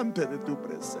delante de tu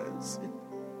presencia.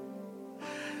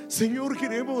 Señor,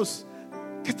 queremos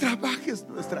que trabajes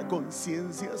nuestra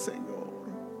conciencia, Señor.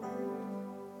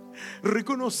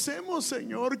 Reconocemos,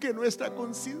 Señor, que nuestra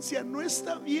conciencia no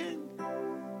está bien,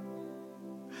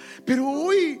 pero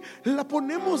hoy la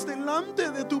ponemos delante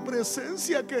de tu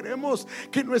presencia. Queremos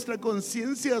que nuestra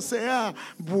conciencia sea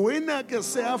buena, que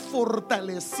sea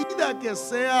fortalecida, que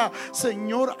sea,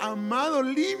 Señor amado,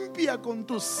 limpia con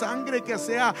tu sangre, que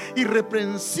sea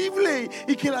irreprensible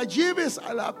y que la lleves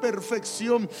a la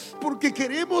perfección, porque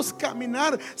queremos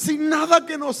caminar sin nada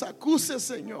que nos acuse,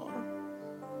 Señor.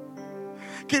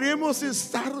 Queremos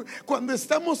estar, cuando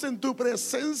estamos en tu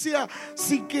presencia,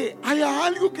 sin que haya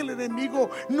algo que el enemigo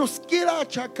nos quiera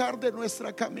achacar de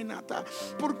nuestra caminata,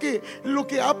 porque lo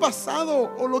que ha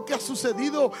pasado o lo que ha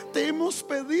sucedido, te hemos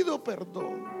pedido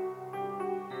perdón.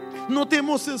 No te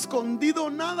hemos escondido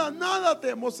nada, nada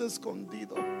te hemos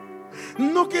escondido.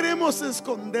 No queremos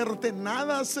esconderte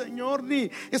nada, Señor, ni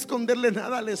esconderle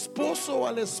nada al esposo o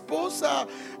a la esposa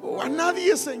o a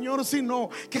nadie, Señor, sino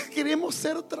que queremos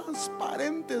ser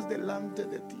transparentes delante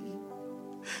de ti.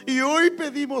 Y hoy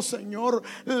pedimos, Señor,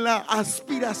 la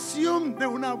aspiración de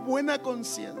una buena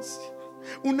conciencia,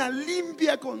 una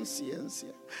limpia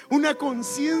conciencia, una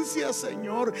conciencia,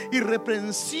 Señor,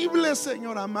 irreprensible,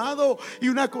 Señor amado, y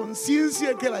una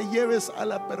conciencia que la lleves a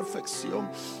la perfección.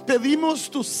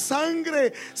 Pedimos tu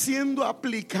sangre siendo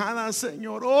aplicada,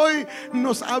 Señor. Hoy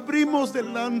nos abrimos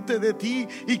delante de ti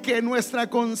y que nuestra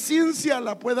conciencia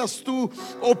la puedas tú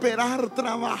operar,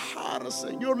 trabajar,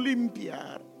 Señor,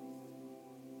 limpiar.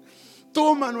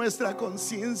 Toma nuestra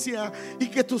conciencia y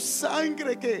que tu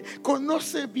sangre, que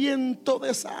conoce bien toda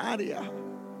esa área,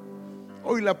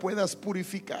 hoy la puedas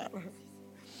purificar.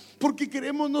 Porque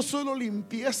queremos no solo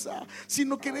limpieza,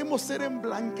 sino queremos ser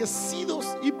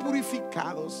emblanquecidos y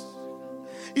purificados.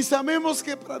 Y sabemos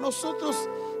que para nosotros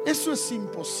eso es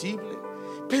imposible,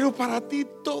 pero para ti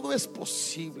todo es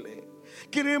posible.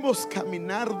 Queremos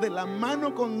caminar de la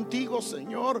mano contigo,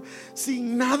 Señor,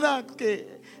 sin nada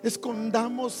que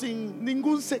escondamos, sin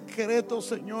ningún secreto,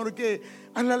 Señor, que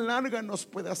a la larga nos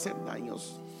pueda hacer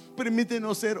daños.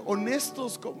 Permítenos ser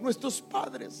honestos con nuestros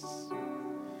padres,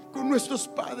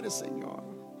 Señor.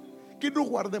 Que no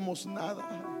guardemos nada.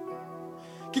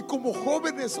 Que como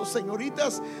jóvenes o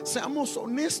señoritas seamos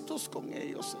honestos con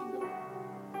ellos, Señor,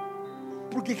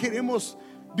 porque queremos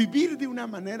vivir de una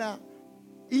manera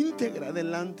íntegra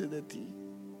delante de ti.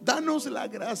 Danos la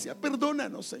gracia,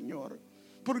 perdónanos, Señor,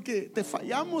 porque te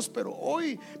fallamos, pero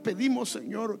hoy pedimos,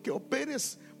 Señor, que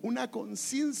operes una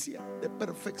conciencia de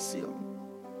perfección,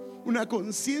 una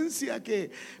conciencia que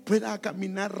pueda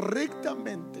caminar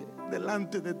rectamente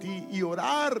delante de ti y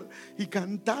orar y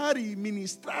cantar y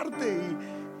ministrarte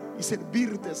y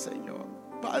servirte, Señor.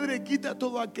 Padre, quita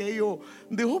todo aquello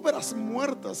de obras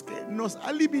muertas que nos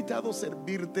ha limitado a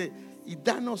servirte y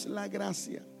danos la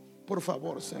gracia, por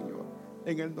favor, Señor,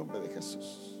 en el nombre de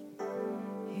Jesús.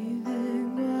 Y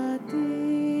vengo a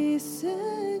ti,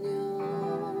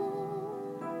 Señor,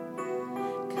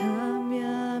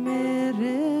 cámbiame,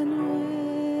 renuévame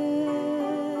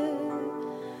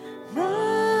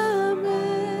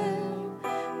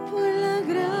por la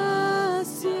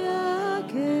gracia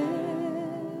que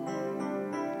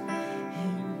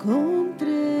encontré.